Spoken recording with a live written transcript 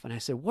And I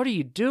said, "What are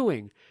you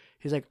doing?"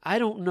 He's like, "I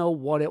don't know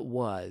what it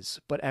was,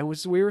 but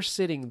we were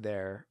sitting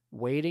there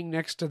waiting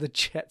next to the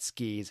jet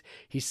skis."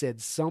 He said,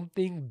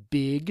 "Something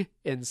big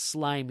and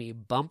slimy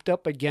bumped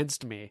up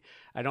against me.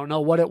 I don't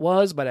know what it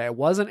was, but I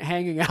wasn't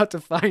hanging out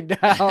to find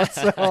out."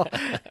 So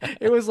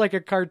it was like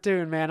a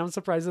cartoon, man. I'm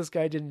surprised this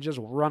guy didn't just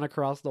run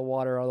across the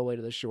water all the way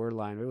to the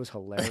shoreline. It was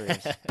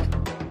hilarious.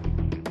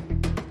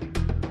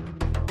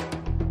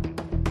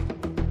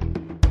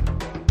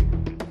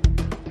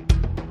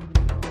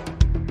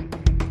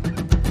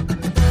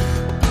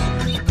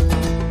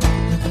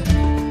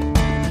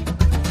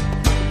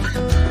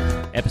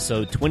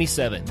 Episode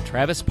 27,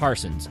 Travis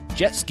Parsons,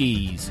 Jet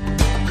Skis.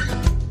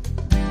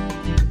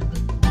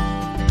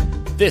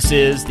 This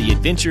is the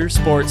Adventure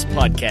Sports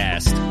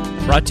Podcast,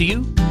 brought to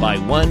you by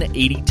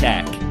 180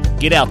 TAC.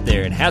 Get out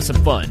there and have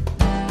some fun.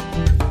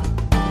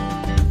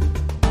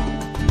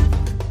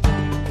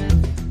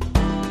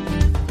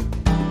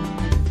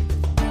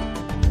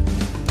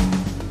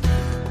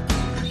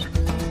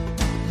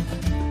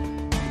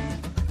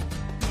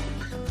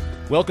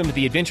 Welcome to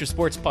the Adventure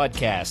Sports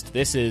Podcast.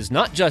 This is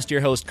not just your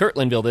host, Kurt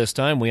Linville, this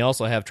time. We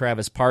also have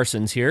Travis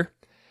Parsons here.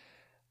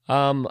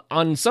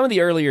 On some of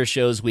the earlier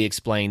shows, we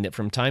explained that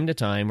from time to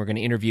time, we're going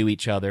to interview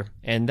each other,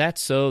 and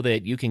that's so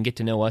that you can get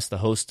to know us, the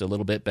host, a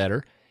little bit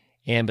better.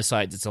 And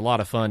besides, it's a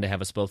lot of fun to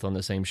have us both on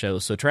the same show.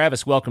 So,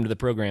 Travis, welcome to the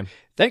program.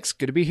 Thanks.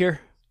 Good to be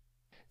here.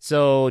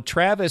 So,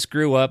 Travis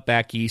grew up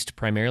back east,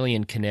 primarily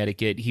in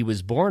Connecticut. He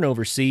was born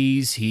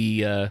overseas.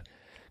 He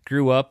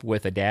grew up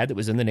with a dad that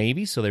was in the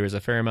Navy, so there was a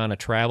fair amount of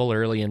travel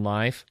early in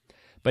life.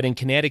 But in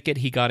Connecticut,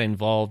 he got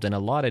involved in a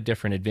lot of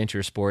different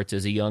adventure sports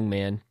as a young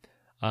man.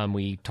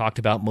 We talked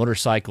about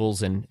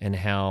motorcycles and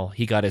how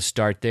he got his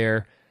start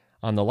there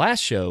on the last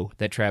show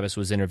that Travis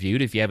was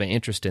interviewed. If you have an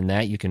interest in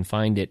that, you can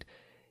find it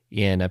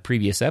in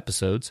previous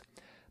episodes.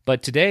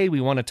 But today, we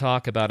want to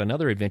talk about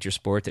another adventure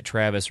sport that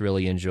Travis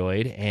really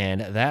enjoyed,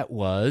 and that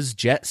was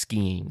jet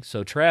skiing.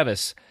 So,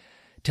 Travis,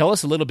 tell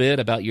us a little bit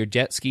about your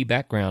jet ski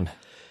background.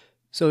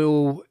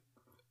 So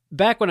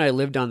back when I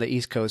lived on the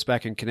East Coast,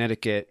 back in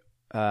Connecticut,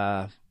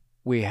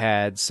 we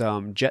had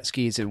some jet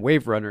skis and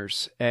wave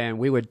runners, and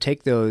we would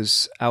take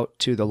those out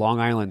to the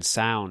Long Island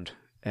Sound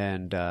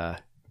and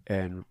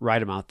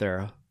ride them out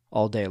there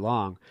all day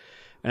long.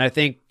 And I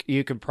think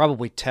you can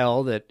probably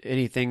tell that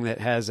anything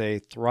that has a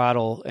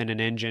throttle and an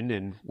engine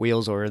and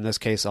wheels, or in this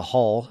case a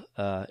hull,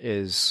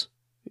 is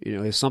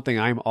something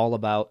I'm all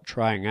about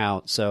trying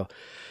out. So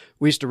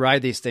we used to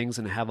ride these things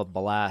and have a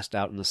blast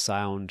out in the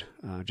Sound,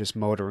 just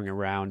motoring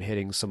around,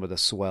 hitting some of the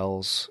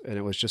swells, and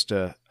it was just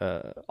a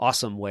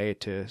awesome way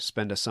to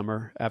spend a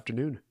summer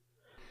afternoon.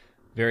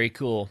 Very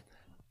cool.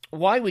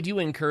 Why would you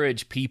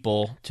encourage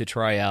people to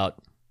try out?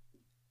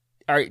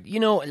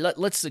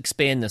 Let's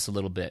expand this a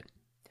little bit.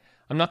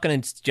 I'm not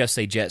going to just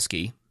say jet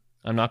ski.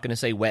 I'm not going to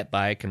say wet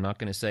bike. I'm not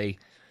going to say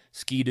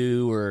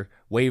ski-doo or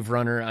wave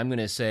runner. I'm going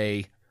to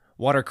say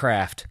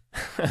watercraft,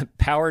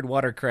 powered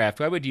watercraft.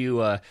 Why would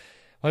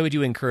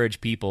you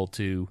encourage people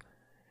to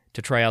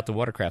try out the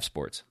watercraft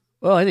sports?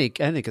 Well, I think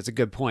it's a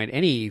good point.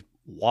 Any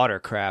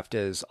watercraft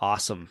is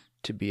awesome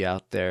to be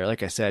out there.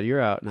 Like I said,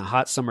 you're out on a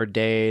hot summer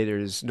day.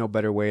 There's no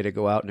better way to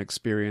go out and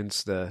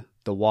experience the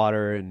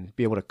water and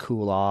be able to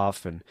cool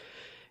off and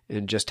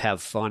just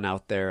have fun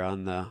out there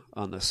on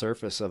the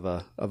surface of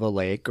a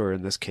lake, or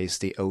in this case,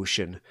 the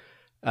ocean.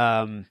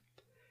 I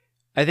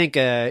think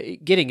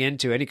getting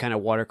into any kind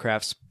of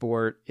watercraft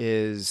sport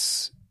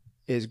is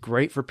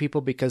great for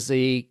people because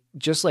they,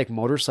 just like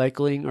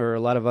motorcycling or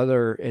a lot of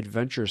other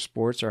adventure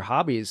sports or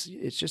hobbies,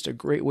 it's just a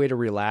great way to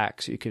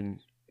relax. You can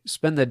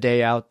spend the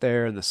day out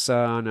there in the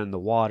sun and the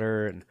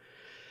water and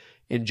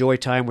enjoy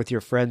time with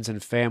your friends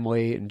and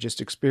family and just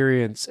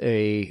experience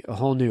a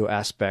whole new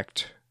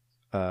aspect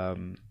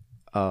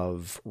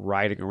of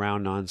riding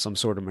around on some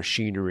sort of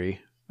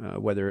machinery,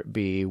 whether it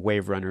be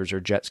wave runners or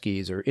jet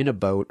skis or in a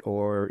boat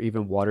or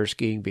even water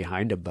skiing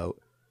behind a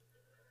boat.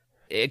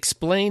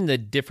 Explain the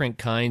different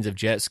kinds of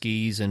jet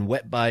skis and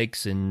wet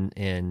bikes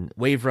and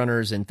wave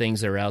runners and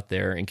things that are out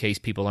there in case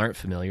people aren't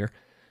familiar.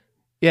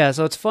 Yeah,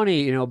 so it's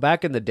funny,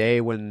 back in the day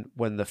when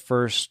the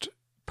first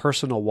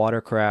personal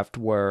watercraft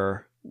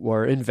were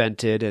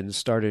invented and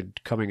started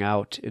coming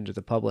out into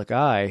the public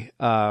eye,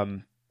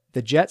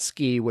 the jet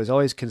ski was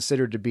always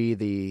considered to be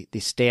the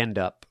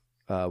stand-up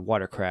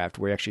watercraft,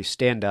 where you actually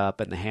stand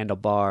up and the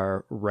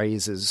handlebar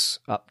raises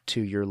up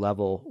to your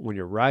level when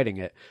you're riding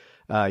it.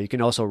 You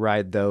can also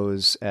ride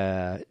those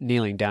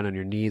kneeling down on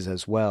your knees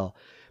as well.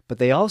 But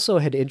they also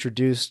had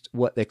introduced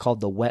what they called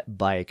the wet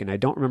bike, and I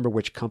don't remember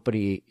which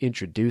company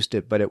introduced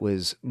it, but it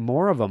was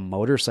more of a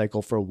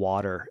motorcycle for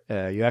water.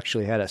 You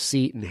actually had a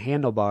seat and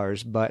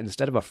handlebars, but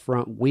instead of a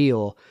front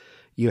wheel,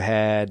 you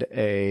had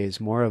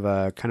more of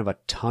a kind of a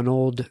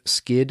tunneled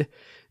skid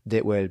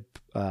that would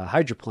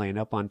hydroplane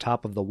up on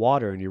top of the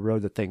water, and you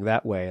rode the thing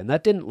that way. And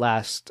that didn't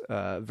last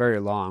very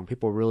long.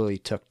 People really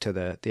took to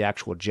the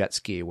actual jet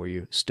ski where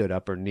you stood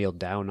up or kneeled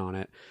down on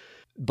it.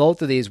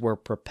 Both of these were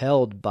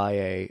propelled by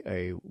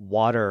a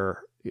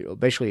water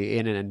basically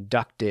in an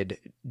inducted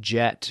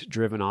jet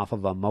driven off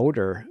of a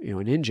motor,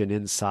 an engine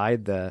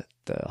inside the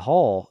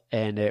hull,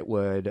 and it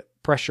would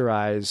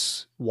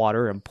pressurize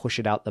water and push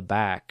it out the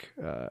back,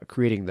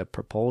 creating the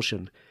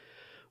propulsion.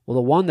 Well,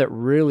 the one that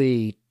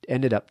really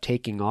ended up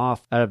taking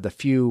off out of the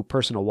few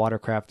personal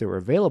watercraft that were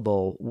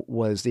available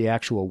was the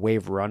actual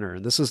Wave Runner.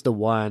 And this is the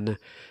one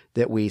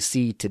that we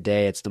see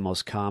today. It's the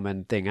most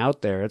common thing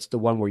out there. It's the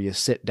one where you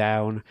sit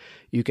down,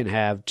 you can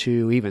have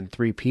 2, even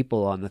 3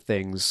 people on the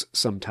things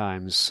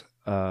sometimes,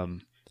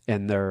 and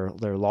they're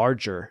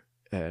larger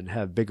and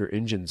have bigger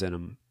engines in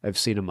them. I've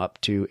seen them up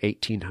to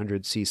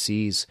 1,800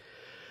 cc's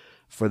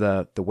for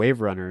the Wave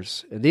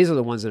Runners. And these are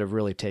the ones that have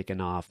really taken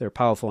off. They're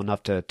powerful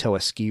enough to tow a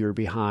skier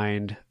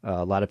behind.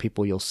 A lot of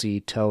people you'll see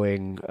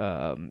towing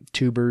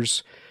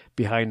tubers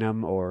behind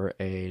them, or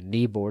a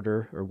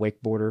kneeboarder or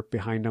wakeboarder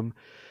behind them.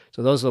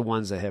 So those are the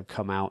ones that have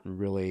come out and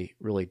really,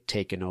 really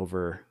taken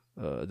over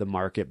the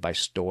market by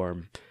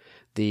storm.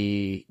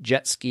 The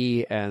jet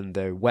ski and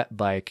the wet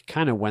bike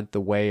kind of went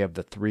the way of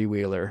the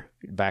three-wheeler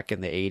back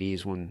in the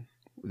 80s, when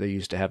they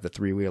used to have the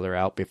three-wheeler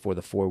out before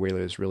the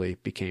four-wheelers really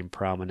became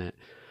prominent.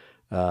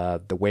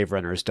 The Wave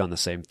Runner has done the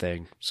same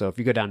thing. So if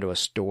you go down to a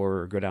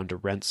store or go down to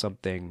rent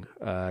something,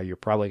 you're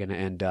probably going to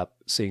end up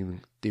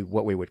seeing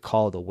what we would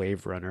call the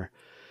Wave Runner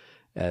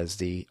as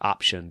the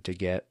option to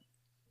get.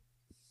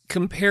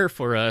 Compare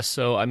for us.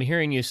 So I'm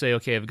hearing you say,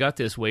 okay, I've got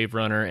this Wave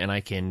Runner and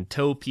I can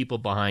tow people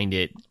behind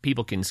it.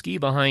 People can ski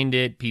behind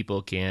it.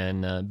 People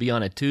can be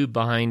on a tube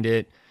behind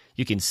it.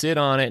 You can sit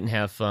on it and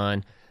have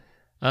fun.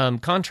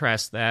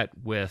 Contrast that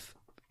with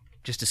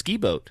just a ski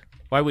boat.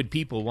 Why would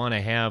people want to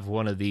have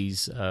one of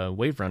these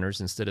Wave Runners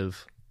instead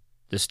of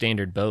the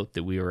standard boat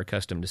that we were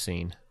accustomed to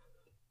seeing?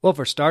 Well,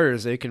 for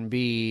starters, they can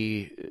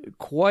be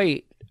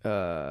quite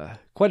a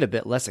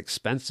bit less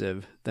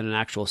expensive than an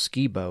actual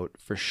ski boat,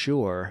 for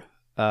sure.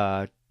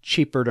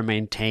 Cheaper to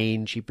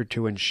maintain, cheaper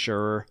to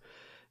insure.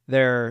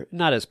 They're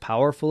not as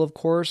powerful, of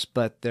course,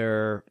 but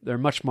they're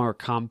much more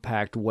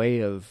compact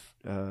way of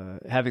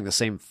having the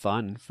same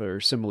fun for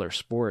similar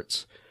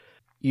sports.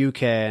 You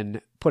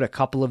can put a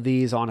couple of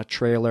these on a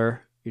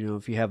trailer.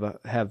 If you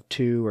have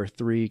 2 or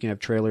 3, you can have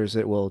trailers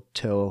that will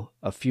tow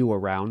a few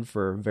around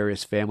for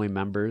various family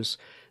members.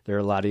 They're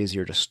a lot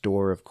easier to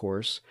store, of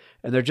course,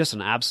 and they're just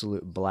an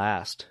absolute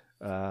blast,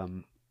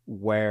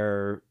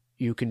 where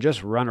you can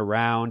just run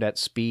around at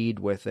speed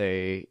with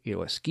a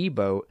ski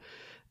boat.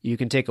 You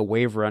can take a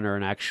Wave Runner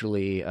and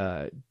actually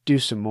do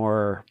some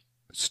more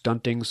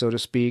stunting, so to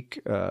speak,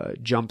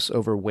 jumps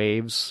over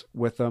waves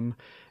with them,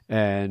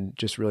 and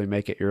just really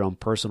make it your own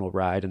personal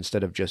ride.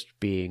 Instead of just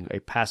being a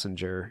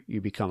passenger, you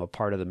become a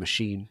part of the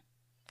machine,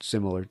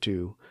 similar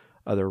to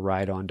other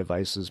ride-on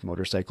devices,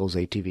 motorcycles,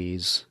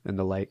 ATVs, and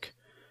the like.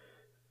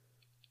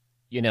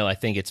 I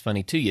think it's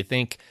funny, too. You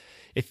think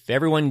if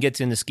everyone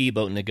gets in the ski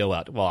boat and they go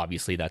out, well,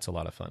 obviously that's a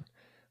lot of fun.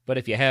 But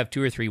if you have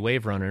 2 or 3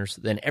 Wave Runners,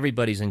 then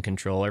everybody's in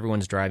control.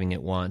 Everyone's driving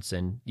at once,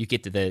 and you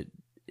get to the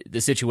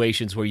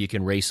situations where you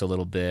can race a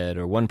little bit,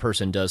 or one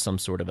person does some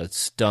sort of a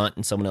stunt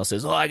and someone else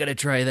says, oh, I got to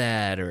try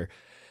that. Or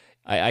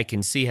I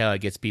can see how it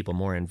gets people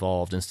more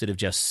involved instead of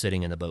just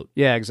sitting in the boat.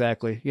 Yeah,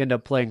 exactly. You end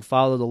up playing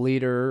follow the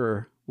leader,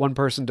 or one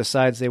person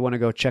decides they want to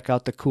go check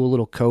out the cool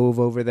little cove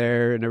over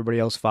there, and everybody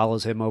else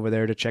follows him over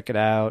there to check it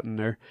out.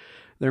 And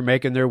they're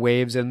making their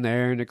waves in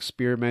there and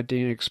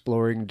experimenting and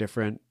exploring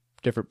different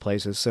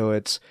places. So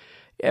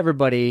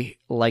everybody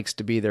likes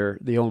to be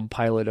the own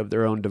pilot of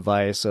their own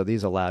device, so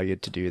these allow you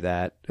to do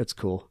that. It's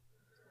cool.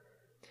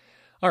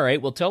 All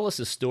right, well, tell us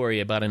a story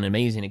about an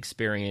amazing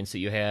experience that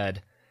you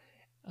had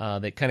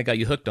that kind of got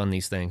you hooked on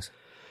these things.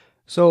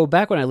 So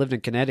back when I lived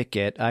in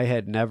Connecticut, I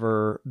had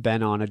never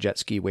been on a jet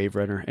ski, Wave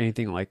Runner,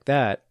 anything like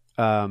that.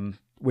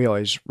 We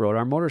always rode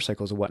our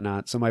motorcycles and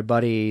whatnot. So my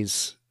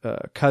buddy's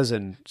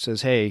cousin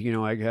says, hey,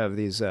 I have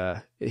these,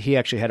 he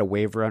actually had a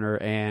Wave Runner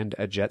and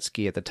a jet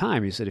ski at the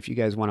time. He said, if you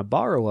guys want to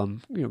borrow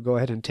them, go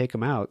ahead and take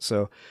them out.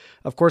 So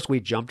of course we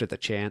jumped at the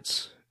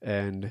chance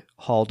and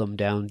hauled them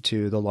down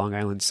to the Long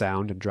Island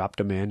Sound and dropped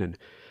them in and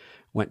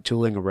went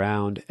tooling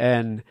around.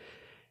 And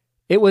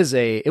it was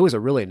a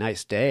really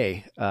nice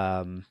day.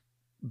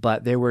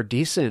 But there were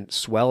decent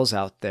swells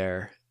out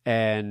there.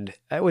 And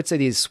I would say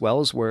these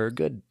swells were a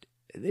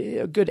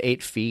good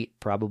 8 feet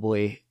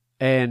probably.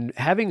 And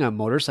having a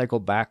motorcycle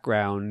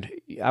background,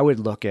 I would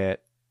look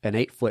at an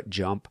 8-foot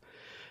jump,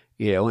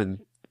 and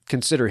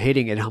consider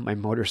hitting it on my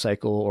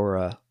motorcycle or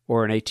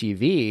an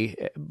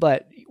ATV.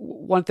 But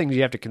one thing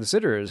you have to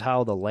consider is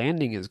how the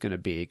landing is going to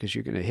be, because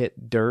you're going to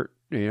hit dirt,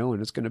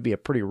 and it's going to be a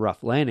pretty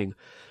rough landing.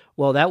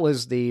 Well, that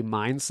was the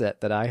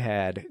mindset that I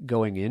had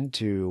going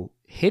into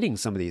hitting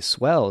some of these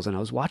swells, and I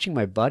was watching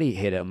my buddy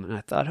hit him, and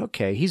I thought,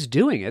 okay, he's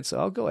doing it, so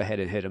I'll go ahead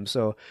and hit him.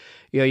 So,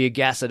 you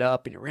gas it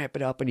up and you ramp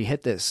it up and you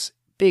hit this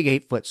big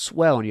 8-foot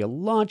swell and you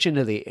launch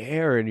into the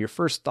air, and your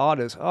first thought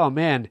is, oh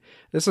man,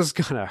 this is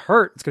going to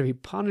hurt. It's going to be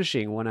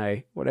punishing when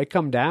I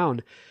come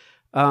down.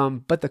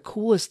 But the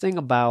coolest thing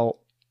about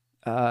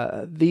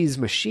these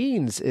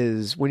machines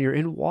is when you're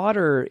in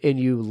water and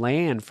you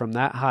land from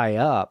that high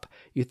up,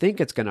 you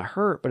think it's going to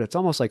hurt, but it's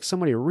almost like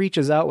somebody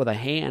reaches out with a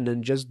hand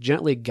and just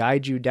gently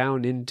guides you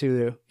down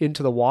into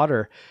the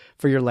water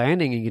for your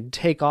landing, and you can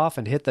take off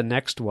and hit the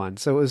next one.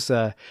 So it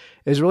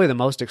was really the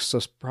most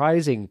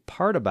surprising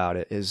part about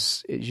it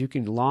is you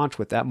can launch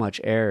with that much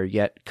air,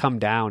 yet come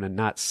down and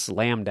not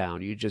slam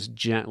down. You just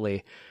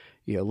gently,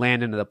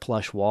 land into the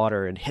plush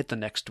water and hit the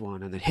next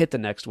one and then hit the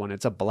next one.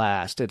 It's a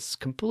blast. It's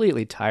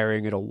completely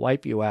tiring. It'll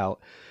wipe you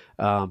out.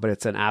 But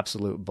it's an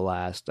absolute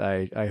blast.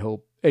 I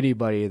hope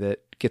anybody that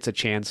gets a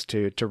chance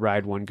to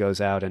ride one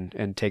goes out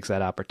and takes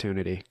that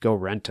opportunity. Go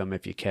rent them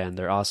if you can.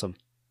 They're awesome.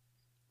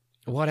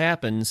 What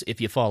happens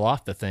if you fall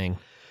off the thing?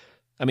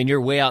 I mean,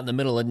 you're way out in the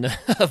middle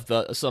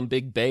of some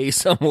big bay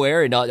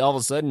somewhere, and all of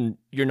a sudden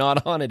you're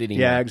not on it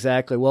anymore. Yeah,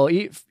 exactly. Well,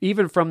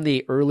 even from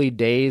the early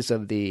days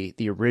of the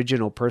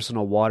original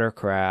personal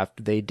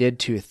watercraft, they did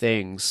two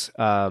things.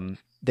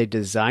 They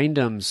designed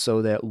them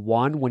so that,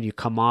 one, when you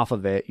come off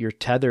of it, you're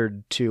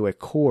tethered to a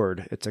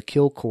cord. It's a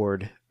kill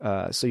cord.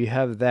 So you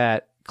have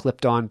that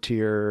clipped onto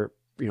your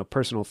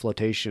personal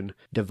flotation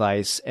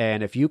device.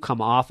 And if you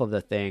come off of the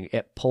thing,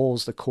 it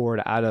pulls the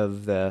cord out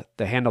of the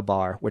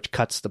handlebar, which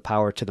cuts the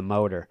power to the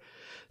motor.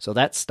 So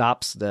that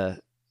stops the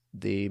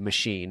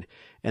machine.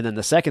 And then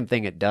the second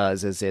thing it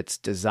does is it's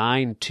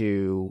designed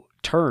to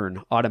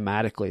turn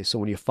automatically. So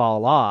when you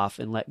fall off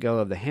and let go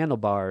of the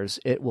handlebars,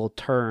 it will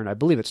turn, I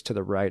believe it's to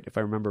the right, if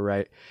I remember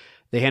right.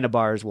 The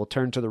handlebars will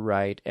turn to the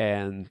right,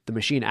 and the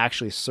machine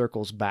actually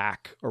circles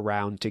back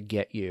around to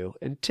get you.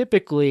 And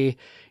typically,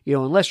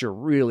 unless you're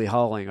really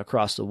hauling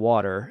across the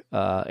water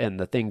and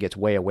the thing gets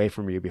way away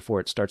from you before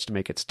it starts to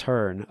make its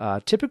turn,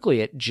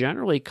 typically it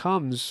generally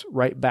comes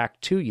right back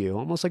to you,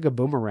 almost like a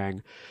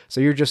boomerang. So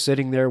you're just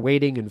sitting there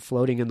waiting and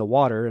floating in the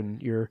water,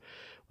 and your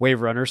wave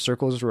runner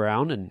circles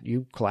around, and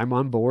you climb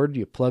on board,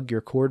 you plug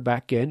your cord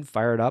back in,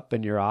 fire it up,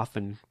 and you're off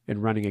and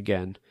running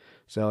again.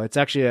 So it's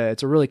actually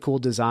it's a really cool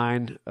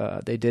design.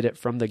 They did it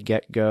from the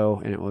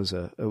get-go, and it was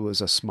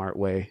a smart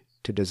way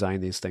to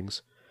design these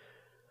things.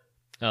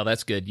 Oh,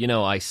 that's good.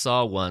 I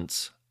saw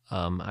once,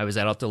 I was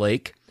out at the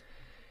lake,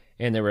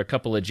 and there were a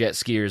couple of jet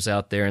skiers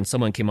out there, and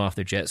someone came off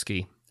their jet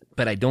ski,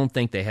 but I don't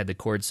think they had the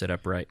cord set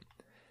up right.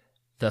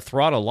 The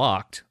throttle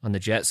locked on the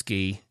jet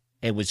ski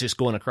and was just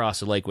going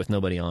across the lake with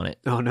nobody on it.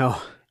 Oh, no.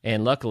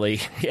 And luckily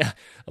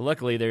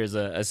there's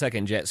a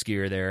second jet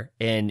skier there,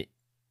 and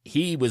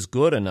he was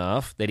good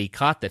enough that he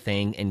caught the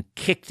thing and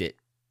kicked it.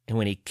 And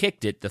when he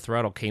kicked it, the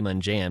throttle came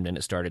unjammed and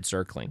it started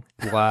circling.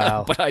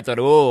 Wow. But I thought,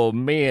 oh,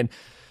 man.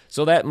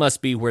 So that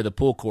must be where the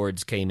pull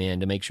cords came in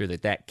to make sure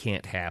that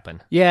can't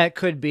happen. Yeah, it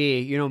could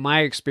be.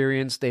 My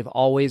experience, they've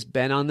always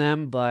been on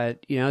them.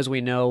 But, as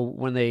we know,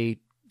 when they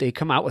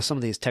come out with some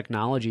of these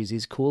technologies,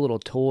 these cool little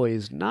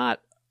toys, not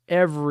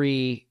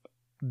every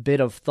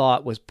bit of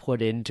thought was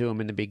put into them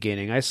in the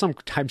beginning. I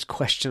sometimes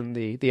question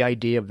the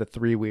idea of the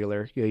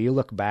three-wheeler. You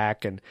look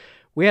back, and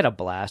we had a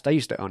blast. I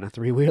used to own a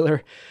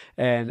three-wheeler,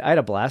 and I had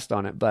a blast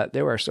on it, but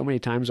there were so many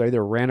times I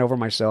either ran over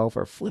myself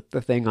or flipped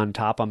the thing on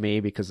top of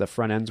me because the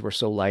front ends were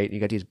so light, and you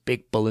got these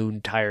big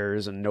balloon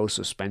tires and no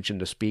suspension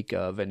to speak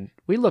of. And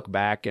we look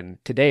back,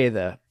 and today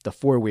the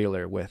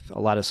four-wheeler with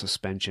a lot of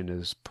suspension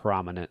is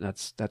prominent.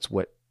 That's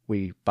what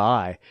we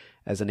buy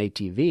as an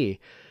ATV.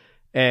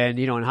 And,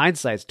 in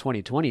hindsight, it's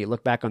 2020. You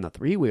look back on the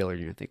three-wheeler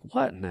and you think,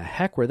 what in the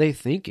heck were they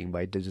thinking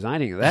by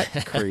designing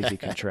that crazy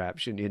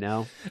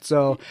contraption,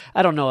 So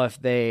I don't know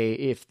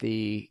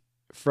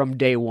from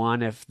day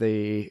one, if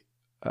the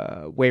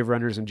wave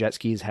runners and jet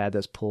skis had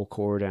this pull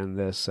cord and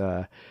this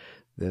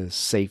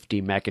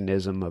safety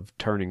mechanism of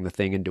turning the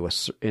thing into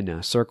in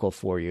a circle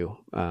for you.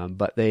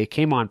 But they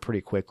came on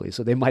pretty quickly,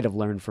 so they might have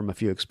learned from a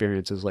few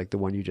experiences like the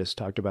one you just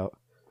talked about.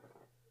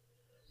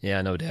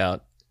 Yeah, no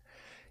doubt.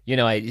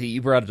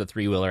 You brought up the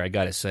three-wheeler, I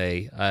got to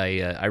say.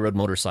 I rode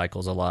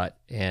motorcycles a lot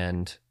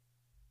and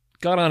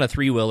got on a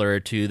three-wheeler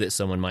or two that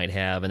someone might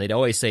have, and they'd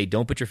always say,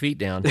 don't put your feet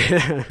down,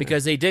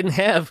 because they didn't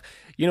have,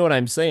 you know what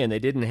I'm saying, they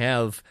didn't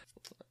have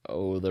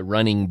the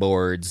running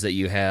boards that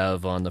you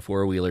have on the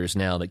four-wheelers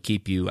now that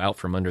keep you out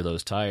from under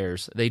those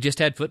tires. They just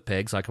had foot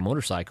pegs like a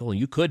motorcycle, and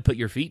you could put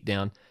your feet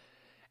down.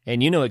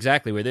 And you know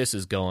exactly where this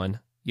is going.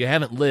 You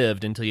haven't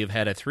lived until you've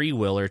had a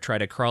three-wheeler try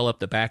to crawl up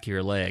the back of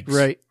your legs.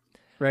 Right.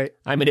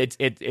 I mean,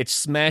 it's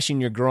smashing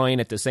your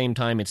groin at the same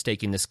time it's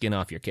taking the skin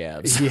off your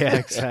calves. Yeah,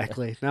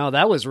 exactly. No,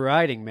 that was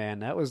riding, man.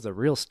 That was the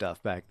real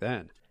stuff back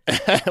then.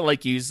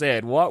 Like you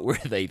said, what were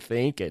they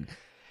thinking?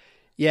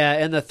 Yeah,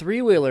 and the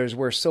three-wheelers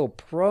were so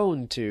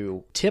prone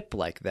to tip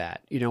like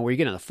that. Where you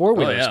get on the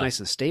four-wheeler, it's nice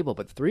and stable,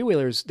 but the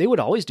three-wheelers, they would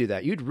always do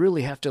that. You'd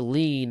really have to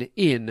lean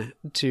in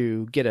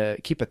to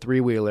keep a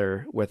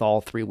three-wheeler with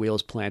all three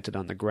wheels planted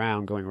on the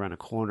ground going around a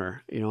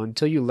corner.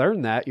 Until you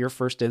learn that, your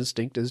first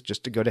instinct is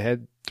just to go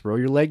ahead, throw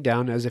your leg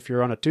down as if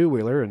you're on a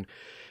two-wheeler, and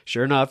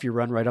sure enough, you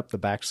run right up the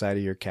backside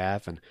of your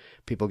calf, and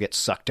people get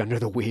sucked under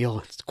the wheel.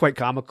 It's quite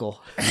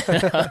comical.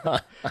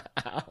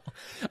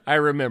 I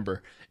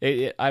remember.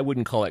 I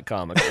wouldn't call it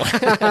comical.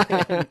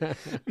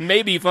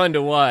 Maybe fun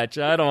to watch.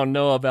 I don't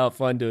know about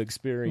fun to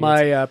experience.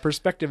 My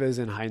perspective is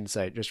in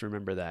hindsight. Just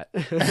remember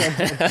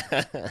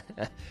that.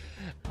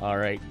 All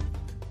right.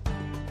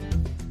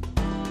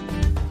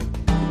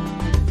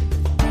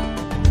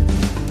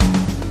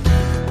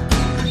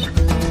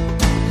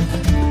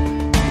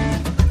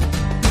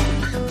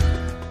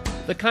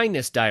 The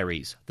Kindness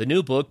Diaries, the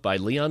new book by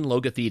Leon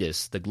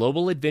Logothetis, the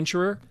global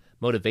adventurer,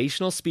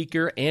 motivational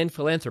speaker, and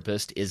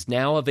philanthropist, is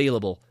now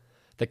available.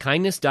 The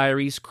Kindness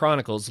Diaries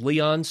chronicles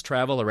Leon's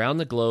travel around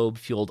the globe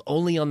fueled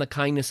only on the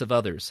kindness of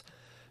others.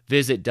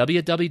 Visit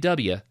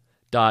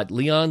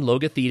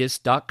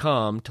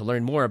www.leonlogothetis.com to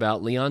learn more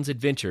about Leon's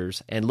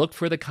adventures and look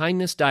for The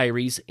Kindness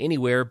Diaries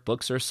anywhere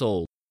books are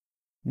sold.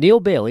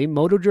 Neil Bailey,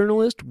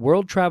 motojournalist,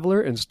 world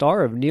traveler, and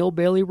star of Neil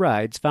Bailey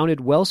Rides,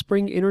 founded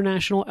Wellspring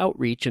International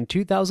Outreach in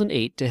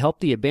 2008 to help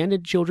the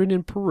abandoned children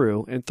in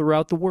Peru and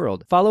throughout the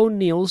world. Follow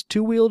Neil's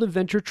two-wheeled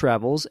adventure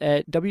travels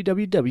at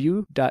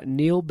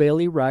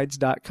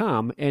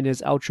www.neilbaileyrides.com and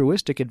his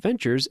altruistic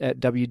adventures at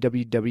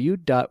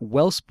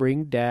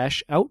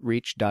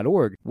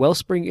www.wellspring-outreach.org.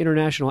 Wellspring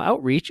International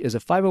Outreach is a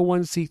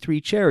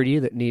 501c3 charity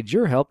that needs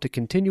your help to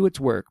continue its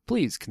work.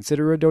 Please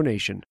consider a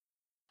donation.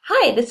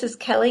 Hi, this is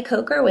Kelly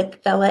Coker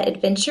with Vela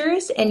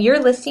Adventures, and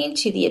you're listening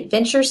to the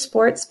Adventure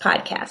Sports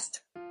Podcast.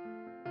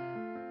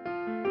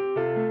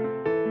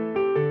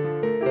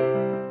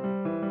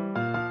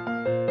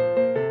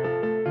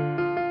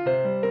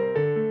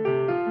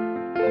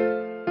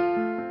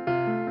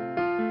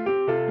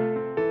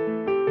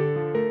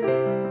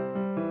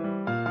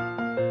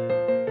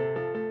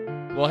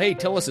 Well, hey,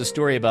 tell us a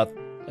story about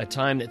a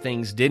time that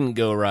things didn't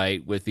go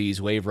right with these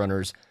wave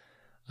runners.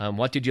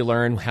 What did you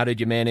learn? How did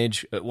you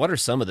manage? What are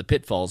some of the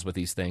pitfalls with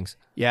these things?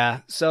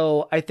 Yeah,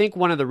 so I think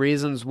one of the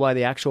reasons why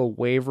the actual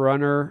Wave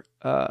Runner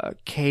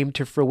came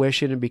to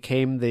fruition and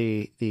became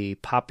the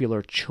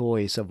popular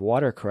choice of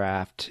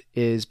watercraft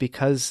is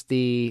because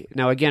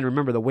now again,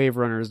 remember the Wave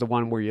Runner is the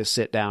one where you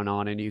sit down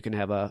on and you can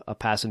have a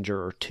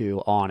passenger or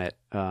two on it.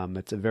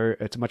 It's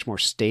a much more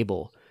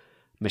stable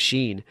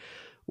machine.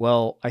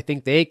 Well, I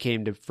think they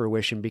came to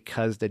fruition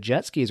because the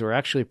jet skis were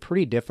actually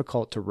pretty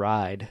difficult to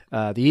ride.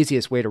 The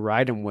easiest way to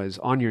ride them was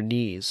on your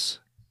knees,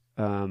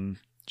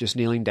 just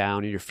kneeling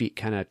down and your feet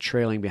kind of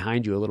trailing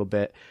behind you a little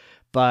bit.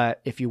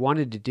 But if you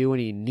wanted to do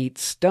any neat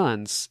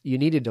stunts, you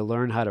needed to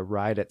learn how to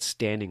ride it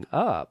standing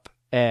up.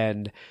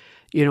 And,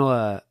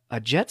 a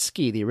jet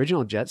ski, the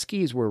original jet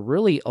skis were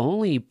really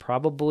only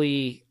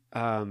probably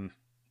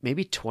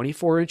maybe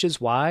 24 inches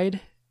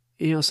wide.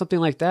 Something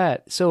like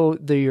that. So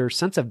your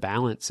sense of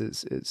balance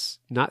is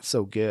not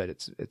so good.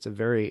 It's a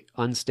very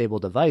unstable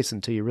device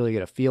until you really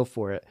get a feel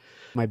for it.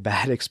 My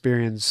bad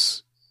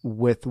experience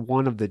with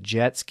one of the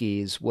jet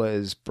skis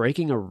was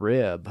breaking a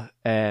rib,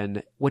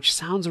 and which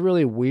sounds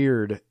really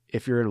weird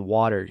if you're in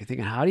water. You're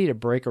thinking, how do you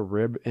break a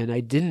rib? And I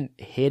didn't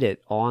hit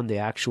it on the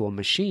actual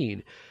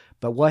machine.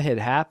 But what had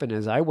happened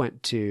is I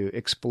went to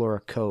explore a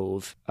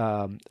cove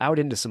out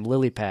into some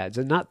lily pads,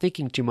 and not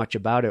thinking too much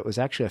about it, was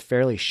actually a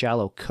fairly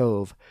shallow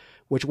cove,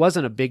 which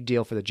wasn't a big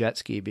deal for the jet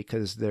ski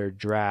because their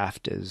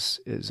draft is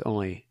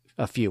only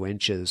a few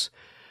inches.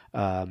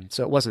 So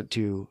it wasn't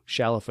too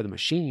shallow for the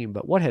machine.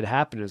 But what had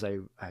happened is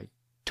I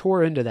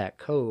tore into that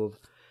cove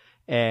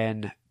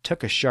and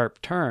took a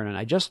sharp turn, and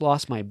I just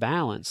lost my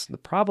balance. The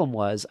problem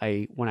was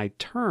when I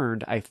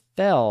turned, I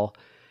fell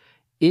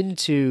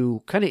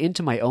into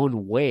my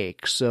own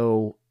wake.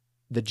 So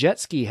the jet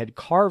ski had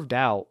carved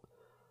out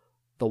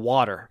the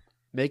water,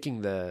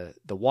 making the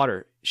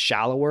water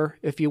shallower,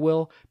 if you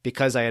will,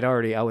 because I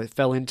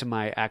fell into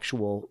my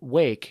actual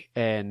wake.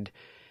 And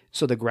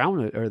so the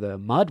ground or the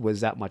mud was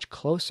that much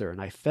closer,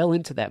 and I fell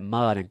into that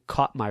mud and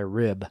caught my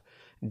rib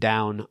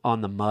down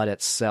on the mud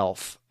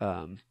itself,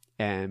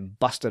 and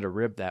busted a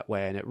rib that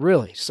way. And it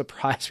really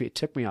surprised me. It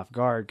took me off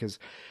guard because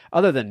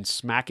other than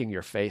smacking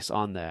your face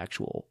on the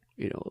actual,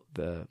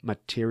 the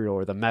material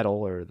or the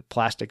metal or the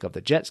plastic of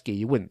the jet ski,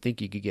 you wouldn't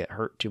think you could get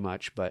hurt too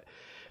much, but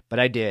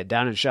I did.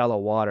 Down in shallow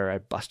water, I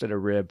busted a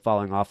rib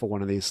falling off of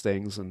one of these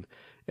things, and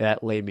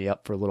that laid me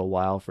up for a little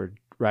while for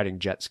riding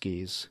jet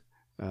skis.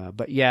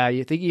 But yeah,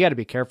 you think you got to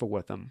be careful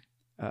with them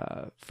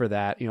for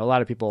that. A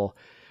lot of people,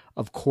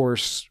 of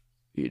course,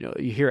 you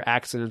hear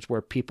accidents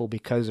where people,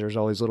 because there's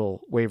all these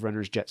little wave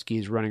runners, jet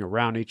skis running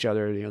around each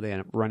other, they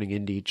end up running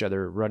into each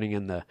other, running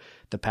in the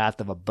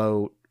path of a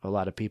boat. A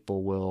lot of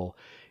people will,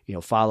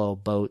 follow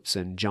boats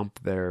and jump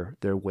their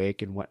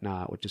wake and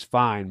whatnot, which is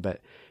fine. But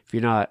if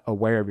you're not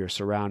aware of your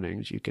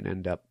surroundings, you can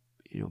end up,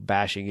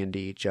 bashing into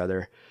each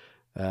other.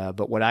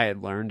 But what I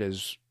had learned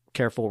is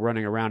careful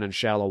running around in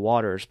shallow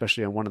water,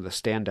 especially on one of the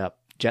stand-up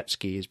jet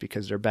skis,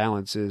 because their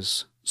balance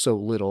is so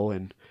little.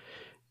 And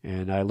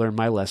I learned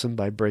my lesson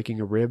by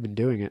breaking a rib and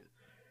doing it.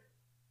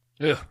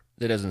 Ugh,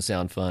 that doesn't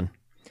sound fun.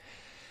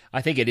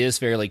 I think it is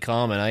fairly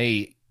common.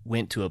 I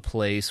went to a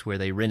place where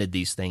they rented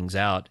these things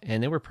out,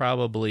 and there were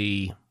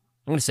probably,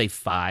 I'm going to say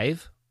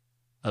 5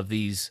 of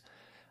these.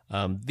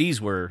 These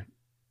were,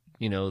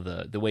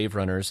 the wave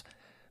runners,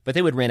 but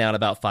they would rent out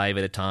about 5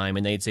 at a time,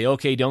 and they'd say,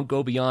 okay, don't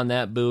go beyond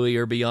that buoy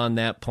or beyond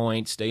that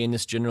point, stay in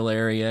this general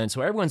area. And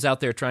so everyone's out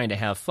there trying to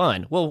have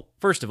fun. Well,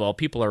 first of all,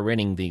 people are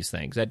renting these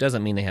things. That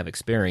doesn't mean they have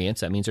experience.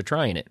 That means they're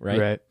trying it, right?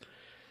 Right.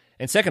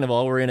 And second of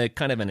all, we're in a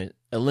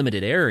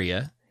limited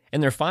area,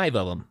 and there are 5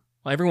 of them.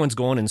 Well, everyone's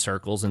going in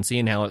circles and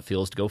seeing how it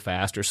feels to go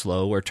fast or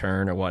slow or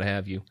turn or what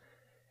have you.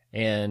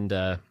 And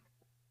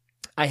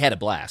I I had a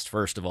blast,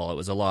 first of all. It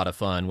was a lot of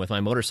fun with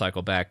my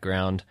motorcycle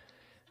background,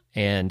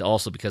 and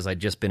also because I'd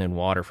just been in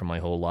water for my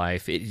whole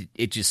life.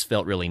 It just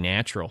felt really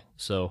natural.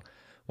 So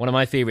one of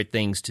my favorite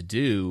things to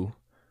do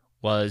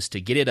was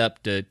to get it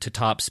up to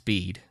top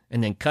speed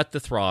and then cut the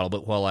throttle,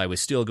 but while I was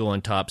still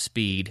going top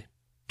speed,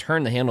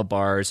 turn the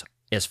handlebars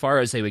as far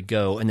as they would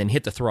go and then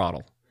hit the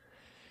throttle.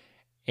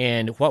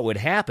 And what would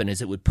happen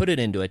is it would put it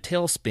into a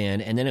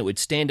tailspin, and then it would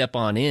stand up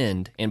on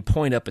end and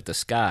point up at the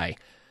sky.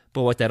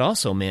 But what that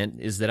also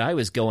meant is that I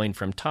was going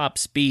from top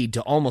speed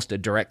to almost a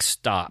direct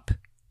stop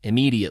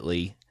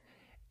immediately.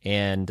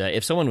 And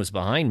if someone was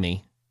behind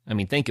me, I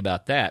mean, think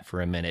about that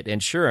for a minute.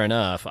 And sure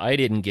enough, I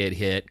didn't get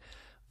hit,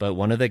 but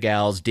one of the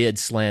gals did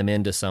slam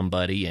into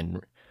somebody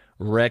and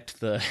wrecked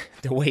the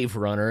Wave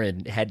Runner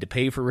and had to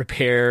pay for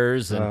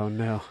repairs. And, oh,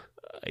 no.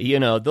 You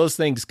know, those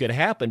things could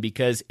happen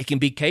because it can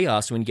be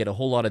chaos when you get a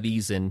whole lot of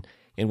these in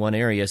one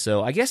area.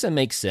 So I guess it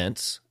makes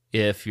sense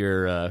if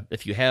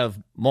you have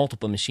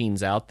multiple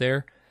machines out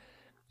there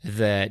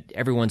that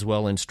everyone's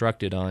well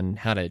instructed on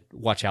how to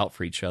watch out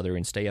for each other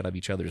and stay out of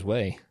each other's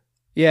way.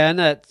 Yeah, and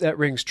that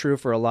rings true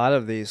for a lot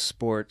of these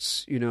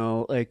sports. You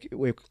know, like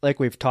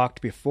we've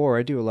talked before,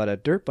 I do a lot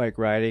of dirt bike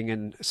riding,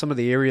 and some of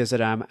the areas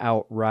that I'm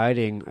out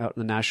riding out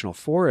in the national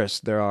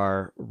forest, there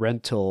are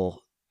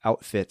rental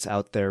outfits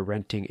out there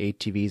renting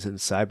ATVs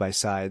and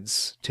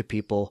side-by-sides to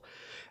people.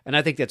 And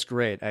I think that's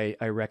great.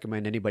 I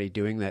recommend anybody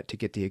doing that to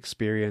get the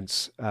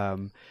experience.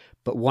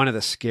 But one of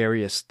the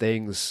scariest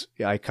things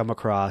I come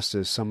across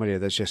is somebody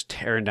that's just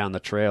tearing down the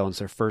trail, and it's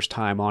their first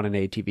time on an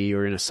ATV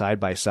or in a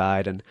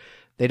side-by-side, and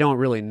they don't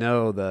really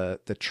know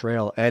the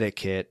trail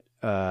etiquette.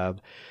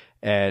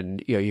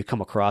 And, you know, you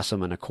come across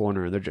them in a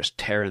corner and they're just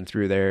tearing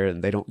through there,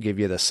 and they don't give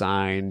you the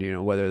sign, you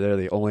know, whether they're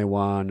the only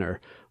one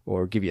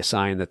or give you a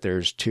sign that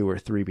there's 2 or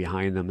 3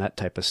 behind them, that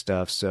type of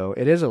stuff. So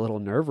it is a little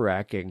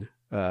nerve-wracking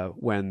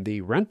when the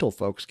rental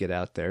folks get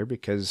out there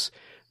because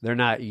they're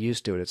not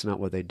used to it. It's not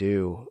what they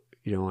do,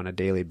 you know, on a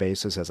daily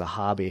basis as a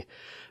hobby.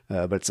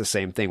 But it's the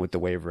same thing with the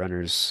Wave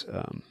Runners.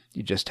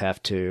 You just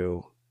have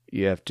to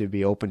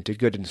be open to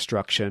good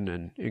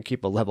instruction and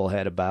keep a level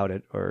head about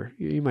it, or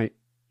you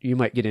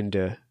might get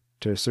into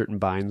certain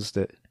binds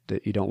that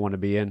you don't want to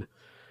be in.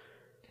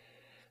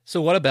 So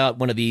what about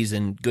one of these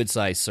in good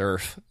size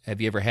surf?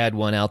 Have you ever had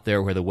one out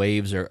there where the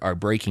waves are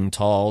breaking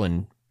tall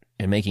and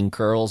making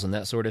curls and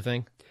that sort of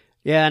thing?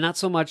 Yeah, not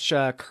so much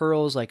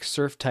curls like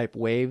surf type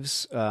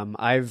waves.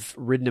 I've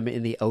ridden them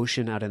in the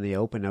ocean, out in the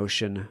open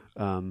ocean,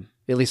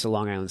 at least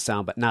along Island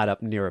Sound, but not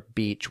up near a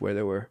beach where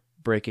there were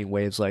breaking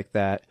waves like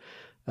that.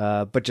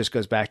 But just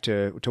goes back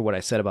to what I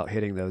said about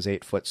hitting those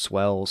 8-foot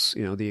swells.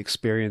 You know, the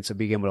experience of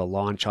being able to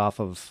launch off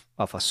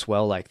a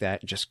swell like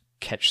that and just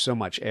catch so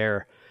much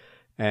air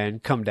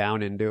and come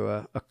down into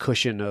a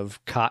cushion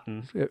of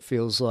cotton, it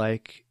feels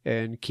like,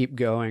 and keep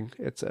going.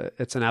 It's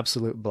an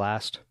absolute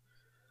blast.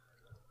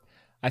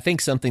 I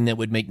think something that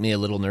would make me a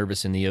little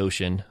nervous in the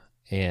ocean,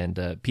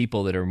 and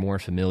people that are more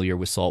familiar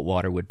with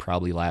saltwater would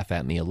probably laugh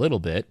at me a little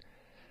bit,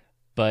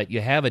 but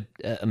you have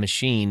a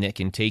machine that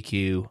can take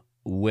you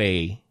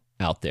way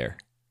out there.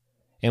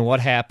 And what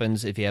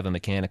happens if you have a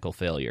mechanical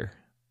failure?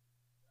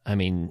 I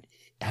mean,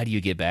 how do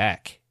you get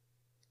back?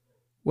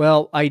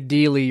 Well,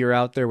 ideally, you're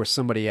out there with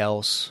somebody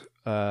else.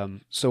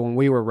 So when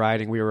we were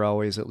riding, we were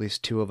always at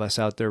least 2 of us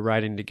out there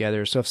riding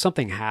together. So if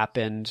something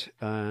happened,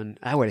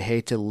 I would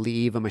hate to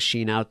leave a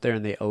machine out there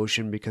in the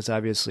ocean because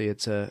obviously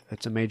it's a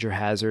major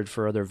hazard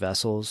for other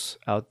vessels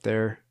out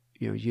there,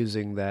 you know,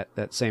 using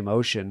that same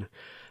ocean.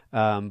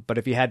 But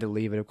if you had to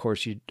leave it, of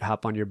course, you'd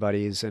hop on your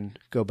buddies and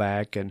go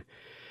back and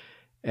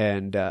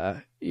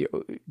you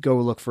know, go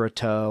look for a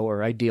tow,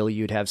 or ideally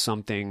you'd have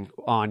something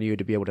on you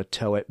to be able to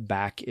tow it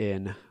back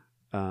in.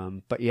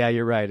 But yeah,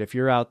 you're right. If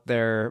you're out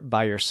there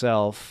by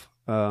yourself,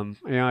 you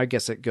know, I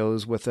guess it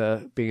goes with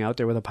being out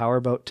there with a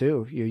powerboat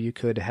too. You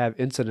could have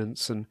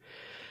incidents and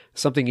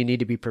something you need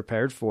to be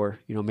prepared for.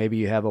 You know, maybe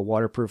you have a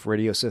waterproof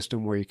radio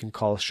system where you can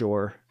call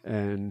shore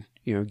and,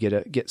 you know,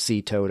 get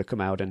Sea Tow to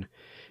come out and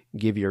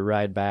give you a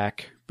ride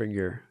back, bring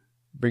your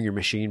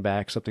machine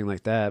back, something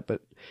like that.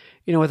 But,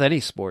 you know, with any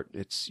sport,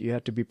 you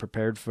have to be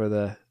prepared for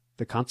the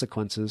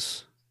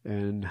consequences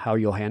and how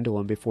you'll handle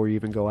them before you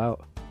even go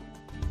out.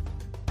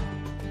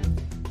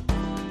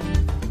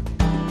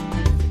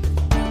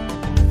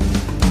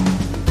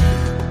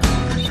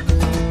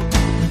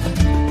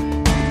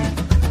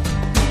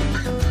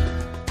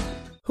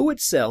 Who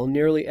would sell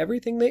nearly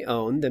everything they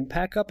own, then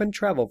pack up and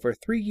travel for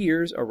 3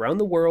 years around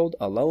the world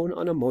alone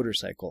on a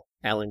motorcycle?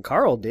 Alan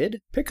Carl did.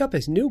 Pick up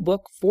his new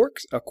book,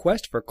 Forks, A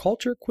Quest for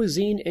Culture,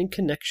 Cuisine, and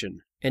Connection.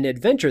 An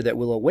adventure that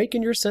will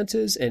awaken your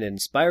senses and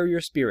inspire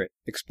your spirit.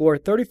 Explore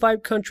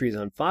 35 countries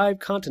on 5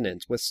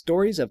 continents with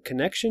stories of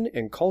connection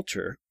and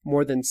culture,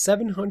 more than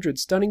 700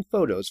 stunning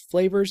photos,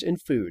 flavors, and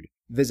food.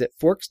 Visit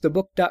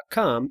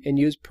forksthebook.com and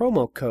use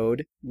promo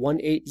code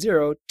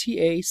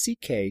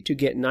 180TACK to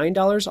get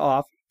 $9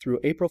 off through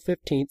April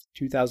 15th,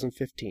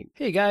 2015.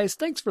 Hey guys,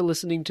 thanks for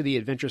listening to the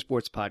Adventure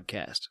Sports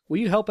Podcast. Will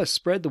you help us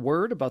spread the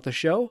word about the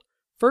show?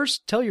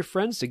 First, tell your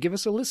friends to give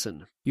us a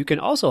listen. You can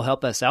also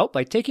help us out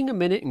by taking a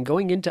minute and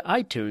going into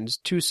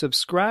iTunes to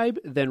subscribe,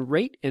 then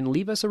rate and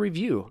leave us a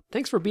review.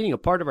 Thanks for being a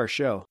part of our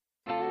show.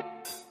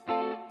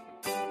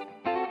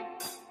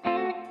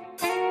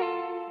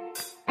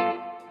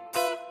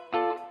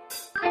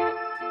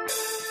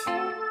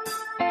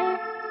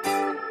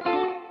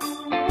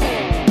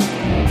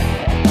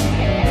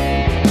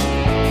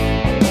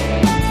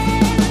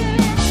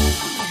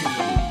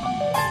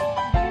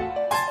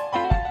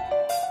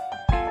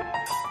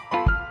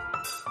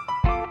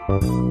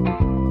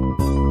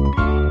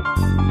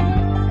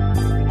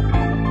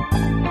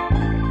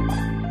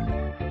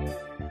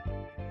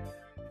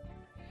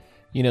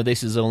 You know,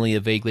 this is only a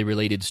vaguely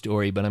related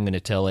story, but I'm going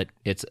to tell it.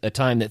 It's a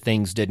time that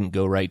things didn't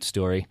go right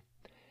story.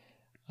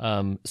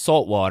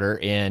 Saltwater,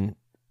 and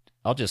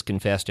I'll just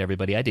confess to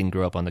everybody, I didn't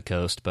grow up on the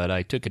coast, but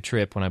I took a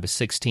trip when I was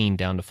 16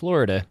 down to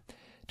Florida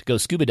to go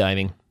scuba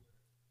diving.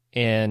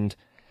 And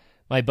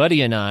my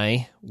buddy and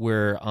I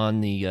were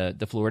on the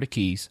Florida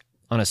Keys,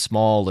 on a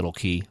small little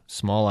key,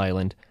 small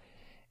island,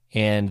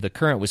 and the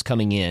current was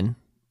coming in,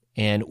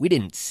 and we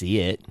didn't see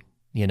it,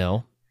 you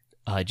know.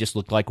 It just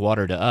looked like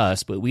water to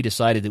us, but we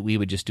decided that we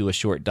would just do a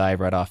short dive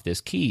right off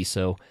this key.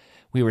 So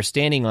we were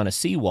standing on a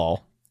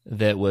seawall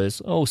that was,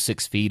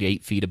 6 feet,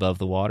 8 feet above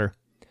the water.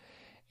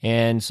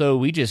 And so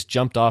we just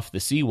jumped off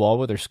the seawall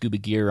with our scuba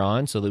gear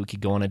on so that we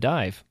could go on a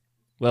dive.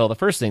 Well, the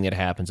first thing that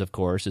happens, of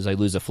course, is I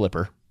lose a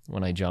flipper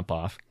when I jump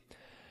off.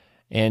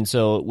 And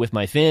so with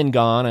my fin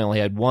gone, I only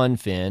had one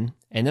fin.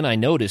 And then I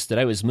noticed that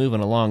I was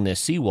moving along this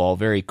seawall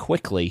very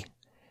quickly.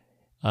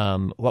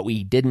 What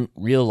we didn't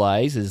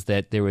realize is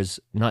that there was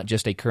not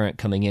just a current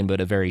coming in,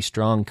 but a very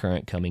strong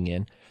current coming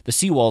in. The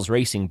seawall's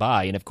racing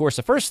by, and of course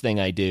the first thing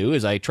I do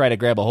is I try to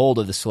grab a hold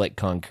of the slick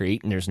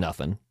concrete, and there's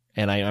nothing.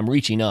 And I'm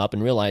reaching up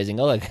and realizing,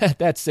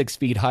 that's 6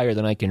 feet higher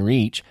than I can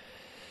reach.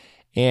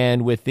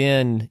 And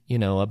within,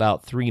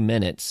 about 3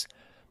 minutes,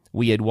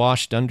 we had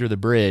washed under the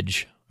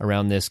bridge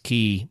around this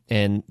key,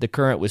 and the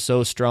current was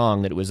so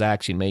strong that it was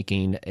actually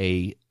making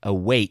a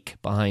wake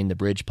behind the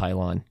bridge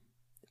pylon.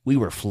 We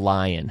were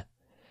flying.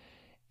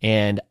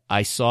 And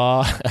I saw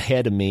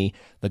ahead of me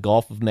the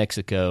Gulf of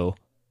Mexico,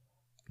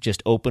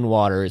 just open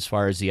water as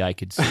far as the eye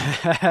could see.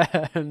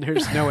 And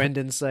there's no end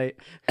in sight.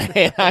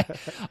 And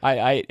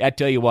I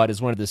tell you what,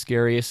 it's one of the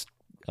scariest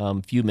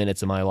few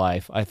minutes of my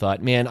life. I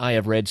thought, man, I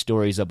have read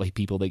stories about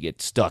people that get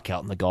stuck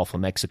out in the Gulf of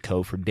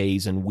Mexico for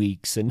days and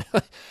weeks. And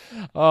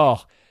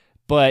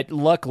but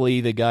luckily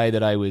the guy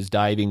that I was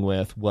diving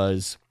with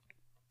was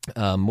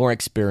more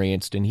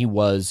experienced, and he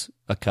was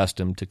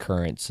accustomed to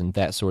currents and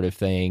that sort of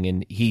thing.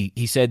 And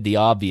he said the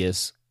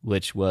obvious,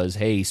 which was,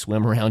 hey,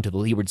 swim around to the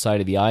leeward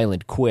side of the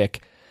island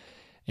quick.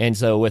 And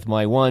so with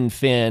my one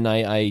fin,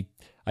 I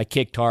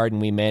kicked hard,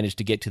 and we managed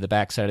to get to the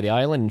backside of the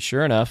island. And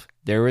sure enough,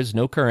 there was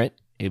no current.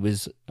 It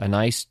was a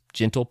nice,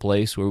 gentle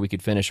place where we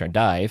could finish our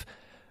dive.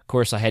 Of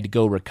course, I had to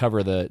go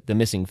recover the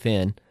missing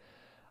fin.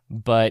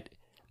 But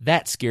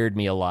that scared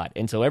me a lot.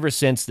 And so ever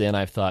since then,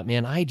 I've thought,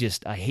 man, I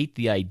hate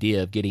the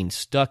idea of getting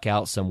stuck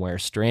out somewhere,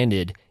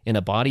 stranded in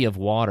a body of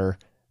water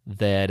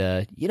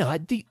that,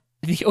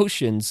 the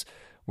oceans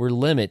were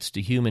limits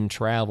to human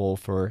travel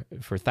for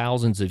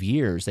thousands of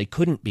years. They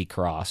couldn't be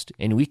crossed,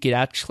 and we could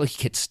actually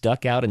get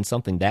stuck out in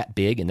something that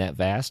big and that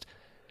vast.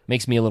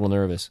 Makes me a little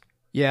nervous.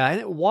 Yeah,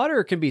 and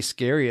water can be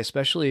scary,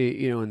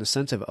 especially, in the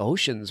sense of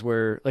oceans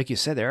where, like you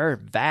said, they are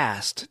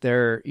vast.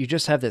 You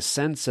just have this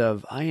sense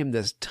of, I am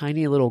this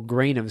tiny little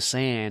grain of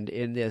sand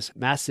in this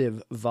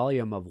massive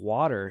volume of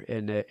water,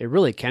 and it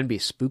really can be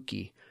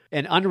spooky.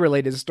 An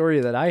unrelated story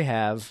that I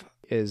have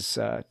is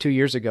 2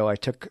 years ago, I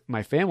took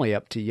my family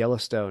up to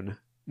Yellowstone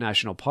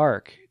National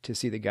Park to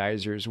see the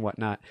geysers and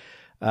whatnot.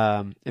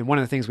 And one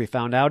of the things we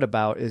found out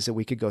about is that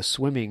we could go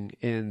swimming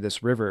in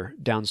this river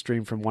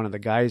downstream from one of the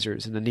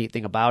geysers. And the neat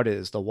thing about it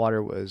is the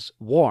water was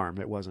warm.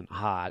 It wasn't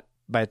hot.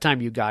 By the time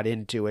you got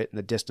into it and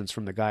the distance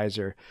from the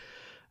geyser,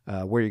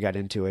 where you got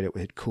into it, it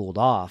had cooled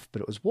off,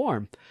 but it was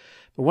warm.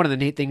 But one of the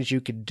neat things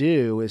you could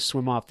do is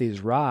swim off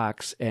these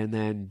rocks and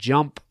then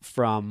jump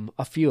from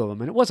a few of them.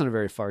 And it wasn't a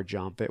very far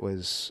jump. It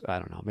was, I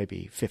don't know,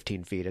 maybe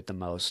 15 feet at the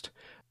most.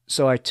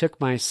 So I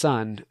took my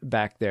son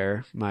back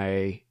there,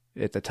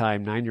 at the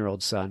time,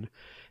 9-year-old son,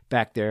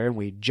 back there, and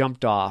we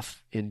jumped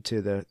off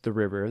into the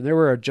river. And there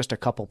were just a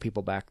couple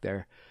people back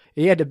there.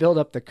 He had to build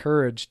up the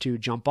courage to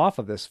jump off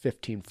of this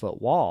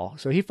 15-foot wall.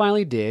 So he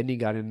finally did, and he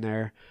got in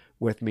there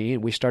with me,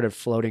 and we started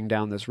floating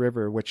down this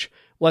river, which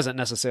wasn't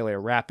necessarily a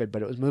rapid,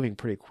 but it was moving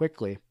pretty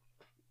quickly.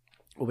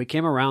 Well, we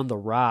came around the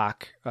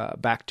rock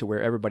back to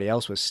where everybody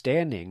else was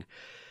standing,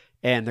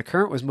 and the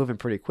current was moving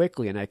pretty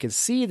quickly, and I could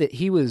see that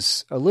he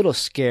was a little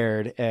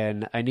scared,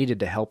 and I needed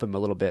to help him a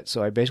little bit.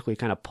 So I basically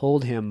kind of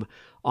pulled him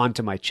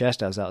onto my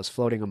chest as I was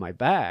floating on my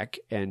back,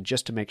 and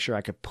just to make sure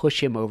I could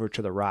push him over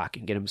to the rock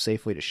and get him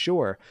safely to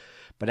shore.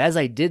 But as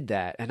I did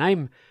that, and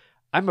I'm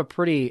a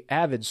pretty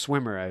avid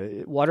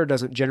swimmer. Water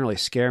doesn't generally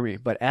scare me,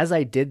 but as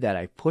I did that,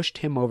 I pushed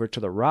him over to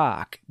the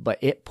rock, but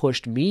it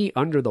pushed me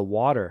under the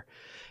water.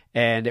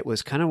 And it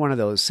was kind of one of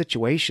those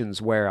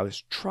situations where I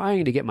was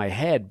trying to get my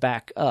head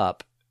back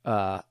up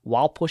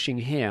while pushing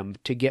him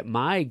to get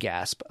my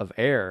gasp of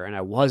air, and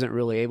I wasn't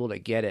really able to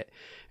get it.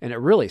 And it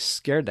really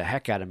scared the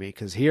heck out of me,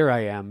 because here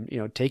I am,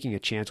 taking a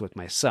chance with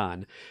my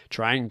son,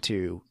 trying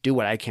to do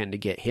what I can to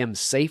get him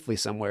safely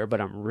somewhere, but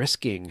I'm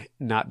risking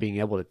not being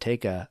able to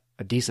take a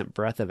decent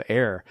breath of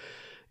air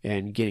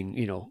and getting,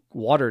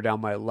 water down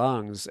my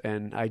lungs.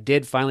 And I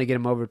did finally get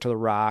him over to the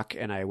rock,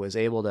 and I was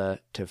able to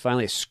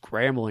finally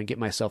scramble and get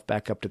myself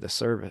back up to the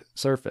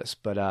surface.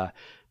 But,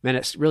 man,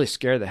 it really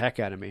scared the heck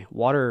out of me.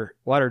 Water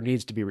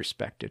needs to be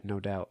respected, no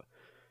doubt.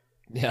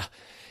 Yeah.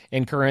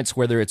 And currents,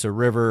 whether it's a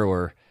river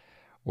or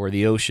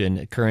the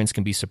ocean, currents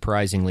can be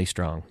surprisingly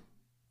strong.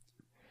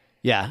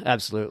 Yeah,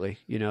 absolutely.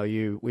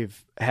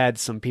 We've had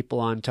some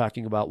people on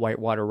talking about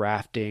whitewater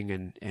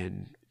rafting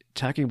and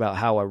talking about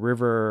how a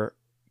river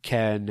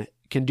can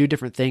do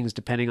different things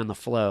depending on the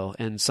flow.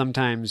 And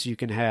sometimes you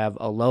can have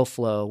a low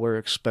flow where it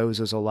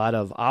exposes a lot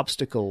of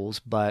obstacles,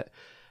 but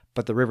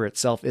the river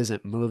itself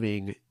isn't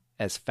moving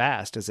as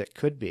fast as it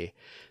could be.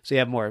 So you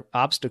have more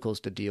obstacles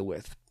to deal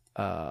with.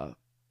 On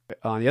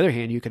the other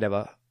hand, you could have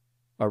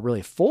a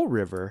really full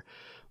river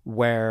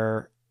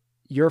where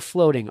you're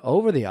floating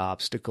over the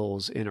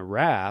obstacles in a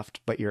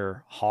raft, but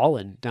you're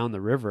hauling down the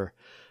river.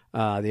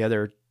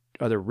 The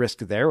other risk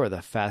there with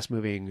a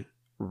fast-moving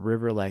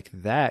river like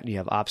that, and you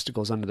have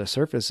obstacles under the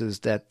surface, is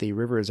that the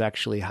river is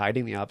actually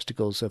hiding the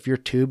obstacles. So if you're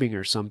tubing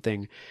or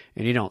something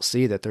and you don't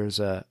see that there's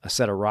a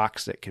set of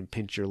rocks that can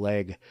pinch your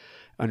leg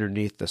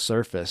underneath the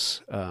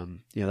surface,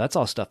 that's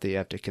all stuff that you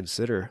have to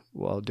consider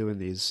while doing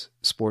these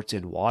sports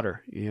in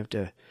water.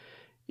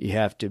 You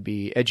have to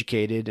be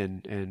educated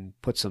and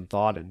put some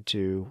thought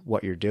into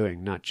what you're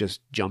doing, not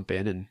just jump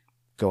in and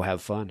go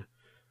have fun.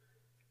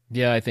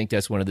 Yeah, I think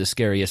that's one of the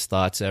scariest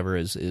thoughts ever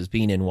is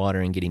being in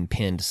water and getting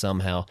pinned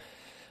somehow.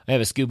 I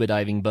have a scuba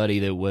diving buddy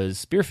that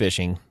was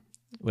spearfishing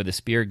with a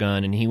spear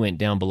gun, and he went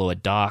down below a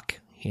dock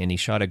and he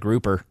shot a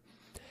grouper.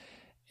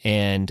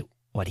 And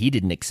what he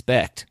didn't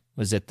expect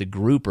was that the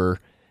grouper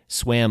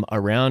swam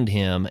around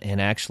him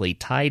and actually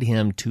tied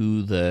him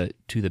to the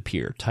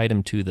pier, tied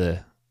him to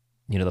the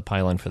the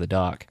pylon for the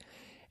dock.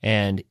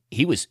 And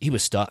he was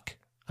stuck.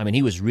 I mean,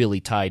 he was really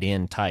tied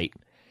in tight.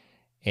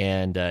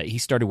 And he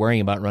started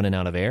worrying about running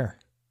out of air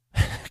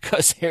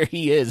because there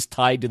he is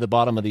tied to the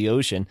bottom of the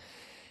ocean.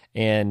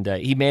 And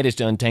he managed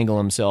to untangle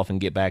himself and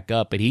get back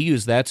up. But he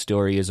used that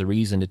story as a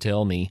reason to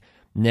tell me,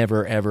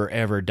 never, ever,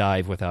 ever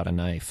dive without a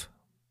knife.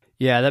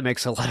 Yeah, that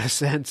makes a lot of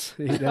sense.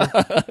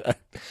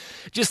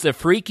 Just the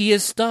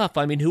freakiest stuff.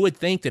 I mean, who would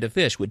think that a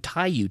fish would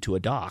tie you to a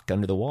dock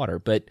under the water?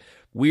 But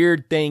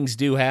weird things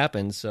do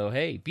happen. So,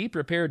 hey, be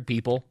prepared,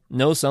 people.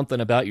 Know something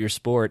about your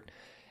sport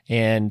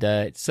and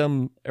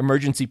some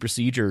emergency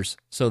procedures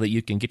so that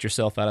you can get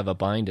yourself out of a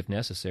bind if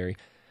necessary.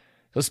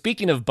 So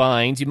speaking of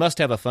binds, you must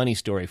have a funny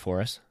story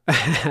for us.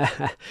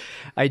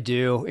 I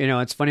do.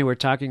 It's funny, we're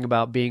talking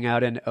about being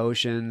out in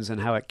oceans and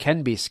how it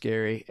can be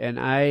scary. And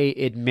I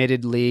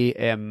admittedly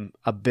am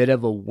a bit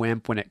of a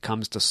wimp when it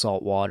comes to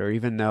salt water,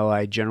 even though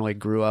I generally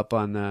grew up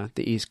on the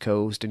East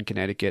Coast in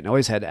Connecticut and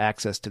always had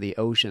access to the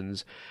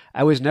oceans.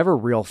 I was never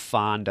real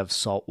fond of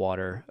salt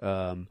water.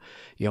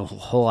 The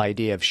whole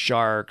idea of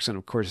sharks and,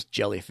 of course,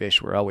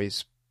 jellyfish were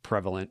always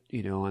prevalent,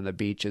 on the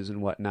beaches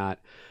and whatnot.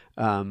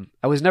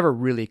 I was never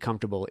really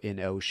comfortable in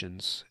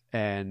oceans.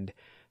 And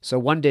so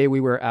one day we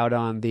were out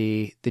on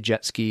the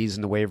jet skis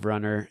and the Wave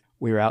Runner.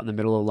 We were out in the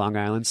middle of Long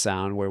Island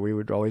Sound where we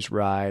would always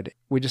ride.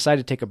 We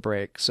decided to take a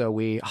break. So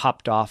we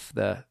hopped off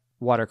the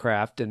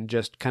watercraft and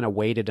just kind of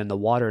waited in the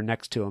water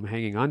next to him,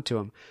 hanging on to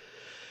him.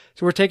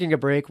 So we're taking a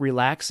break,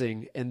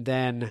 relaxing, and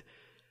then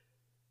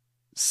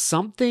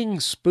something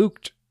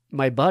spooked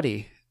my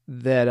buddy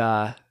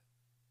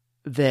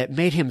that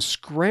made him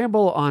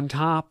scramble on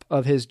top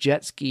of his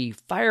jet ski,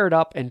 fired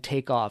up, and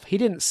take off. He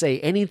didn't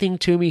say anything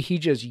to me. He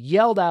just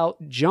yelled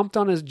out, jumped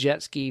on his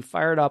jet ski,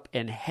 fired up,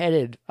 and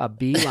headed a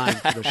beeline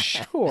to the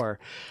shore.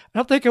 And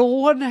I'm thinking,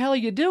 well, what in the hell are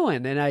you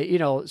doing?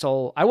 And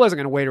so I wasn't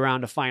going to wait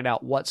around to find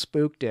out what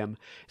spooked him.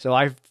 So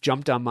I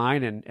jumped on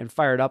mine and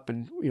fired up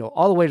and,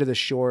 all the way to the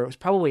shore. It was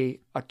probably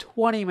a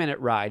 20-minute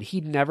ride.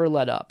 He never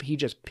let up. He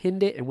just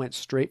pinned it and went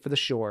straight for the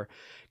shore,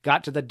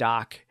 got to the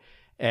dock,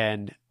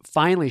 and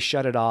finally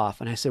shut it off.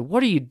 And I said,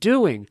 what are you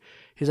doing?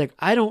 He's like,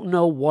 I don't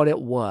know what it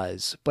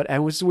was, but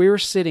we were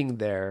sitting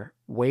there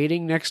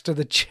waiting next to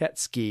the jet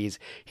skis.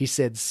 He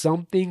said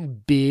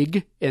something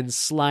big and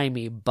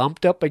slimy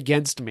bumped up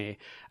against me.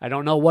 I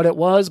don't know what it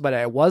was, but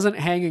I wasn't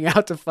hanging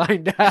out to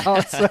find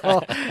out.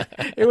 So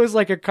it was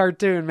like a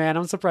cartoon, man.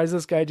 I'm surprised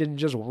this guy didn't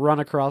just run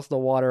across the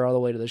water all the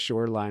way to the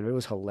shoreline. It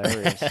was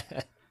hilarious.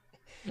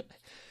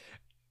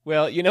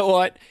 Well, you know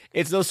what?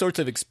 It's those sorts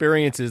of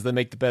experiences that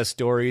make the best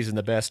stories and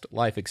the best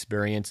life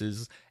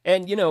experiences.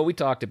 And, we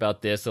talked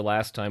about this the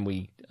last time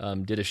we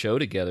did a show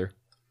together.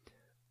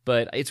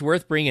 But it's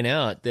worth bringing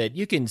out that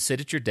you can sit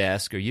at your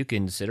desk or you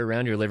can sit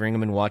around your living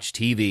room and watch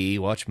TV,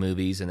 watch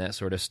movies and that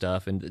sort of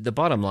stuff. And the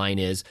bottom line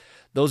is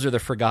those are the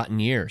forgotten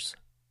years.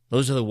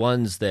 Those are the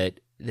ones that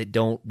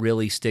don't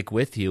really stick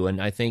with you.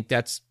 And I think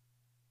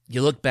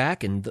you look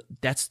back and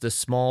that's the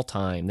small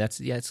time.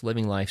 It's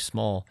living life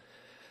small.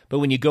 But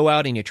when you go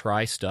out and you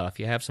try stuff,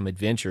 you have some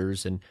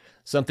adventures, and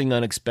something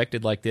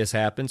unexpected like this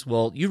happens,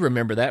 well, you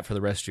remember that for the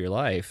rest of your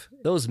life.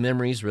 Those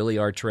memories really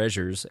are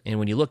treasures. And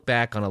when you look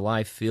back on a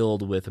life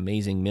filled with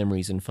amazing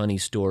memories and funny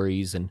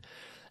stories and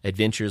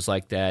adventures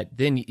like that,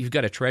 then you've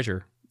got a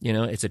treasure. You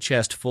know, it's a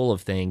chest full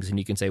of things, and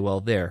you can say, well,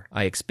 there,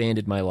 I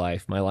expanded my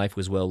life. My life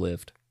was well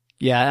lived.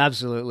 Yeah,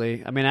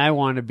 absolutely. I mean, I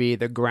want to be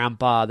the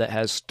grandpa that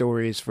has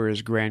stories for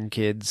his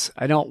grandkids.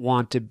 I don't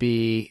want to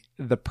be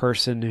the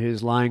person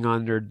who's lying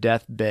on their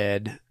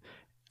deathbed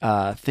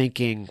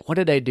thinking, what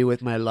did I do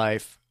with my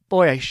life?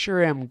 Boy, I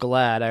sure am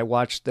glad I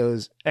watched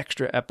those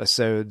extra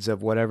episodes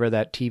of whatever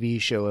that TV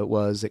show it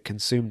was that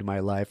consumed my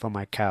life on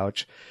my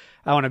couch.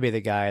 I want to be the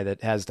guy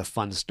that has the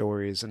fun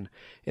stories, and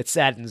it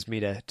saddens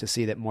me to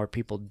see that more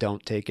people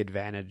don't take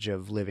advantage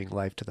of living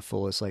life to the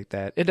fullest like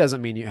that. It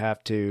doesn't mean you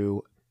have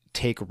to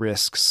take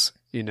risks.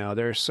 You know,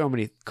 there are so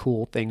many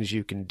cool things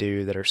you can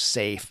do that are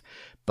safe,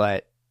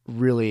 but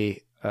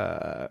really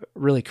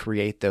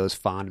create those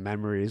fond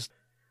memories.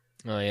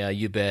 Oh, yeah,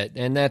 you bet.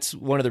 And that's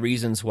one of the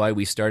reasons why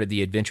we started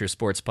the Adventure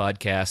Sports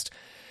Podcast.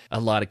 A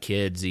lot of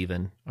kids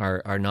even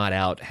are not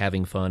out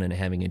having fun and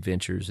having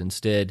adventures.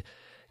 Instead,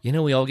 you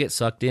know, we all get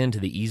sucked into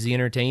the easy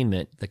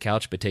entertainment, the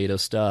couch potato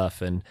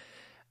stuff, and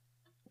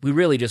we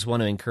really just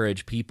want to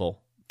encourage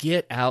people,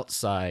 get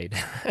outside,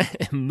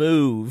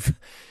 move,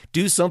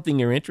 do something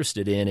you're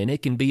interested in, and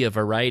it can be a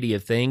variety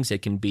of things.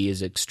 It can be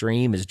as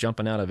extreme as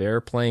jumping out of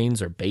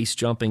airplanes or base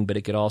jumping, but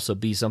it could also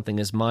be something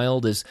as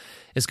mild as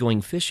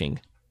going fishing,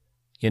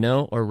 you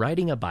know, or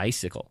riding a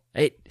bicycle.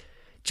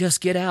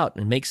 Just get out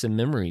and make some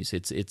memories.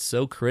 It's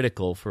so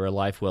critical for a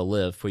life well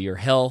lived, for your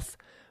health,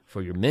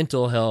 for your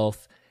mental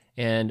health,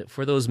 and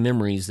for those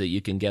memories that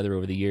you can gather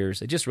over the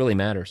years. It just really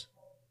matters.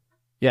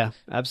 Yeah,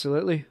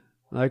 absolutely.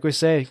 Like we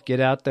say, get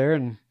out there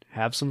and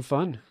have some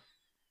fun.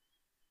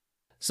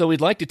 So we'd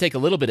like to take a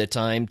little bit of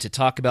time to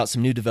talk about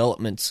some new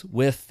developments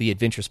with the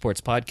Adventure Sports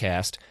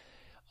Podcast.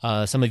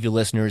 Some of you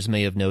listeners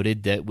may have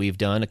noted that we've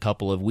done a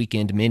couple of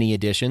weekend mini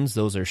editions.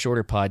 Those are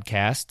shorter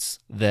podcasts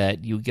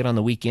that you get on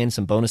the weekend,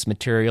 some bonus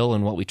material,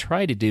 and what we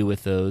try to do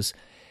with those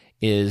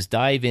is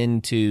dive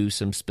into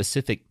some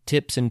specific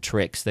tips and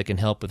tricks that can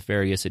help with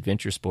various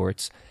adventure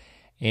sports.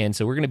 And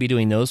so we're going to be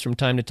doing those from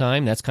time to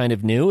time. That's kind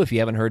of new. If you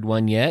haven't heard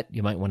one yet,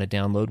 you might want to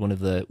download one of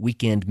the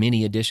weekend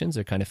mini editions.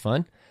 They're kind of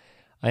fun.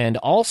 And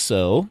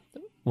also,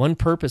 one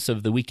purpose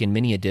of the weekend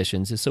mini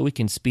editions is so we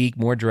can speak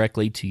more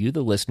directly to you,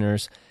 the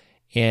listeners,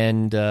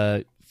 and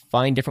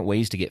find different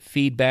ways to get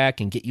feedback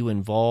and get you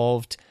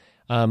involved.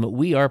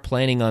 We are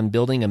planning on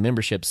building a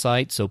membership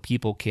site so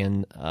people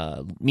can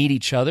meet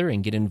each other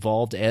and get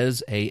involved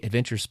as a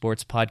Adventure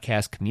Sports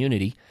Podcast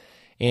community.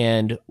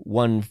 And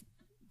one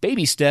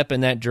baby step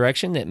in that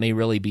direction that may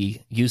really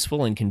be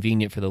useful and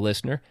convenient for the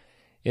listener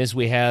is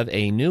we have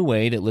a new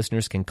way that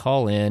listeners can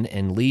call in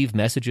and leave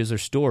messages or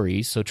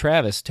stories. So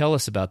Travis, tell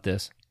us about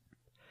this.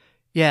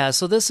 Yeah,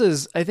 so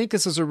I think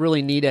this is a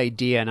really neat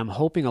idea, and I'm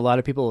hoping a lot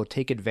of people will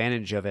take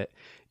advantage of it.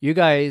 You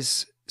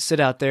guys sit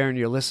out there and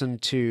you listen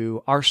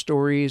to our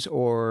stories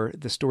or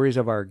the stories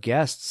of our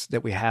guests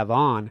that we have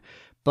on,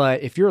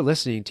 but if you're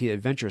listening to the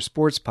Adventure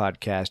Sports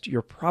Podcast,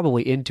 you're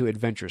probably into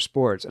adventure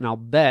sports, and I'll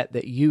bet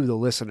that you, the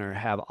listener,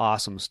 have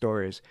awesome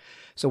stories.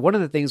 So one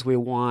of the things we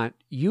want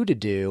you to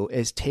do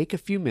is take a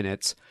few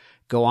minutes,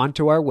 go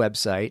onto our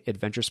website,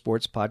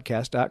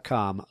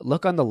 adventuresportspodcast.com,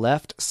 look on the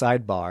left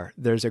sidebar,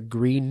 there's a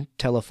green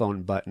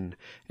telephone button,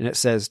 and it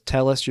says,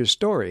 tell us your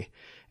story.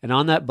 And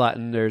on that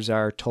button, there's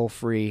our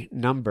toll-free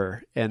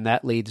number, and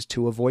that leads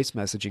to a voice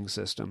messaging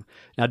system.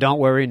 Now, don't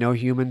worry, no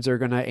humans are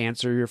going to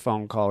answer your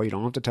phone call. You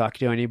don't have to talk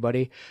to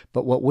anybody.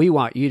 But what we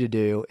want you to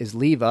do is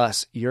leave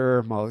us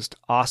your most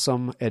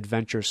awesome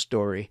adventure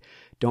story.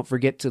 Don't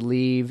forget to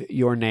leave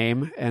your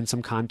name and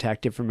some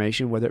contact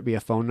information, whether it be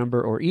a phone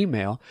number or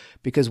email,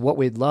 because what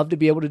we'd love to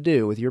be able to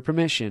do, with your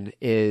permission,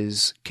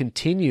 is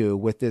continue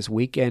with this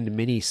weekend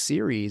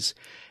mini-series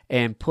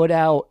and put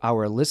out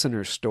our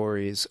listener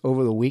stories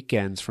over the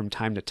weekends from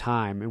time to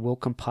time, and we'll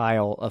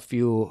compile a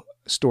few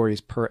stories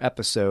per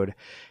episode,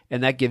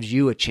 and that gives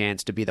you a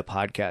chance to be the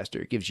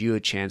podcaster. It gives you a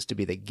chance to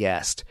be the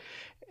guest,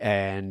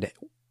 and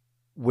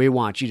we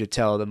want you to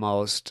tell the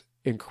most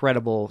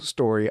incredible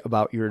story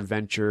about your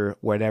adventure,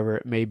 whatever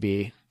it may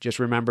be. Just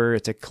remember,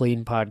 it's a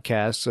clean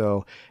podcast,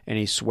 so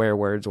any swear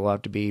words will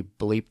have to be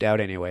bleeped out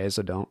anyway,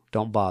 so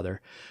don't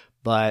bother.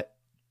 But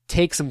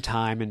take some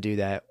time and do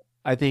that.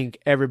 I think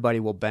everybody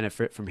will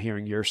benefit from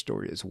hearing your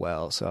story as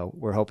well. So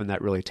we're hoping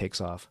that really takes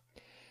off.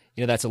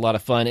 You know, that's a lot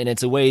of fun, and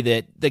it's a way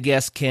that the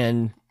guests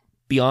can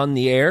be on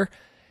the air,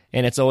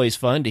 and it's always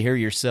fun to hear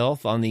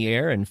yourself on the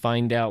air and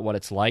find out what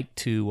it's like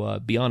to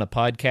be on a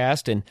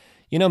podcast, and,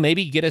 you know,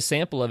 maybe get a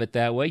sample of it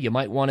that way. You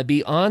might want to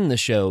be on the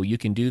show. You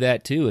can do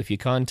that too. If you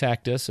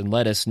contact us and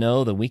let us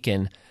know, then we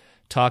can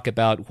talk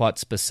about what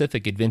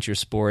specific adventure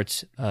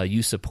sports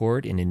you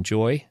support and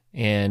enjoy,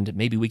 and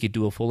maybe we could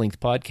do a full-length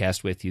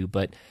podcast with you.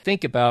 But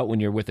think about when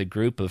you're with a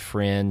group of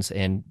friends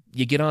and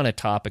you get on a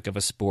topic of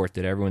a sport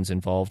that everyone's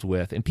involved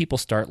with, and people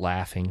start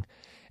laughing,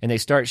 and they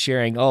start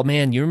sharing, oh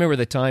man, you remember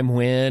the time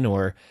when,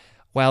 or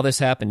wow, this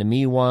happened to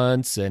me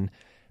once, and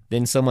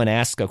then someone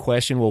asks a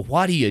question, well,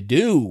 what do you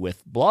do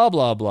with blah,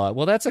 blah, blah?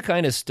 Well, that's the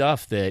kind of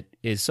stuff that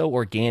is so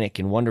organic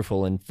and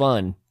wonderful and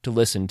fun to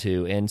listen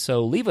to. And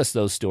so leave us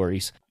those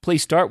stories.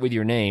 Please start with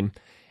your name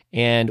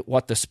and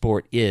what the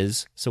sport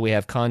is so we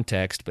have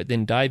context, but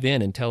then dive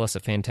in and tell us a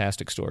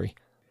fantastic story.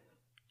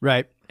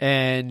 Right.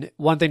 And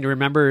one thing to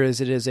remember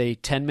is it is a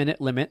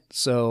 10-minute limit,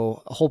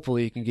 so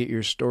hopefully you can get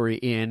your story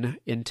in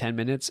 10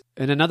 minutes.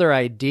 And another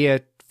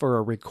idea for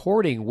a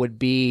recording would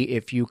be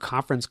if you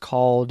conference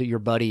called your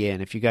buddy in,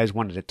 if you guys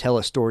wanted to tell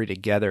a story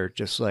together,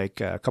 just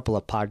like a couple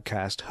of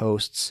podcast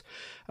hosts,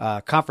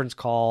 conference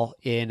call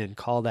in and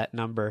call that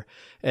number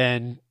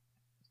and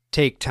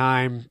take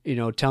time,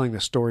 telling the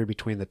story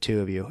between the two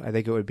of you. I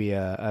think it would be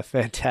a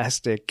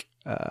fantastic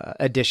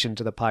addition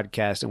to the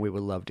podcast, and we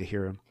would love to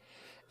hear them.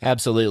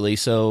 Absolutely.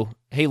 So,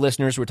 hey,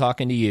 listeners, we're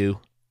talking to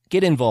you.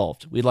 Get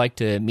involved. We'd like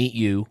to meet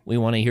you. We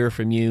want to hear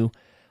from you.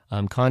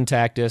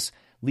 Contact us.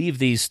 Leave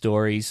these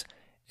stories.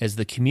 As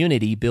the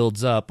community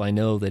builds up, I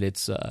know that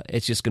it's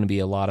just going to be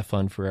a lot of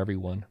fun for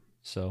everyone.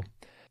 So,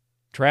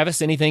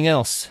 Travis, anything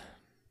else?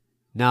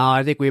 No,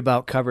 I think we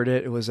about covered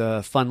it. It was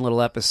a fun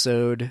little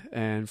episode,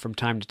 and from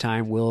time to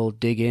time, we'll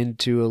dig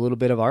into a little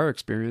bit of our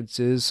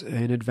experiences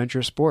in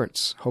adventure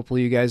sports.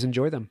 Hopefully you guys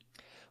enjoy them.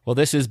 Well,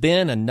 this has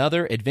been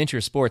another Adventure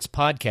Sports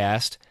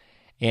podcast,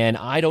 and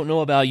I don't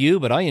know about you,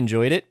 but I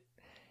enjoyed it.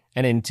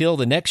 And until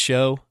the next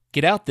show,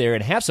 get out there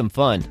and have some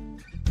fun.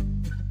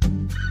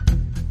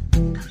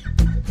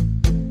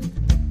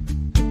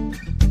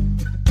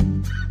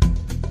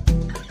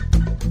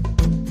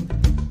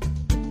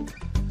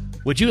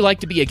 Would you like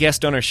to be a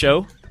guest on our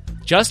show?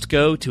 Just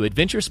go to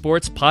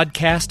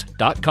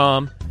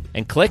adventuresportspodcast.com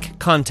and click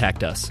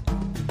Contact Us.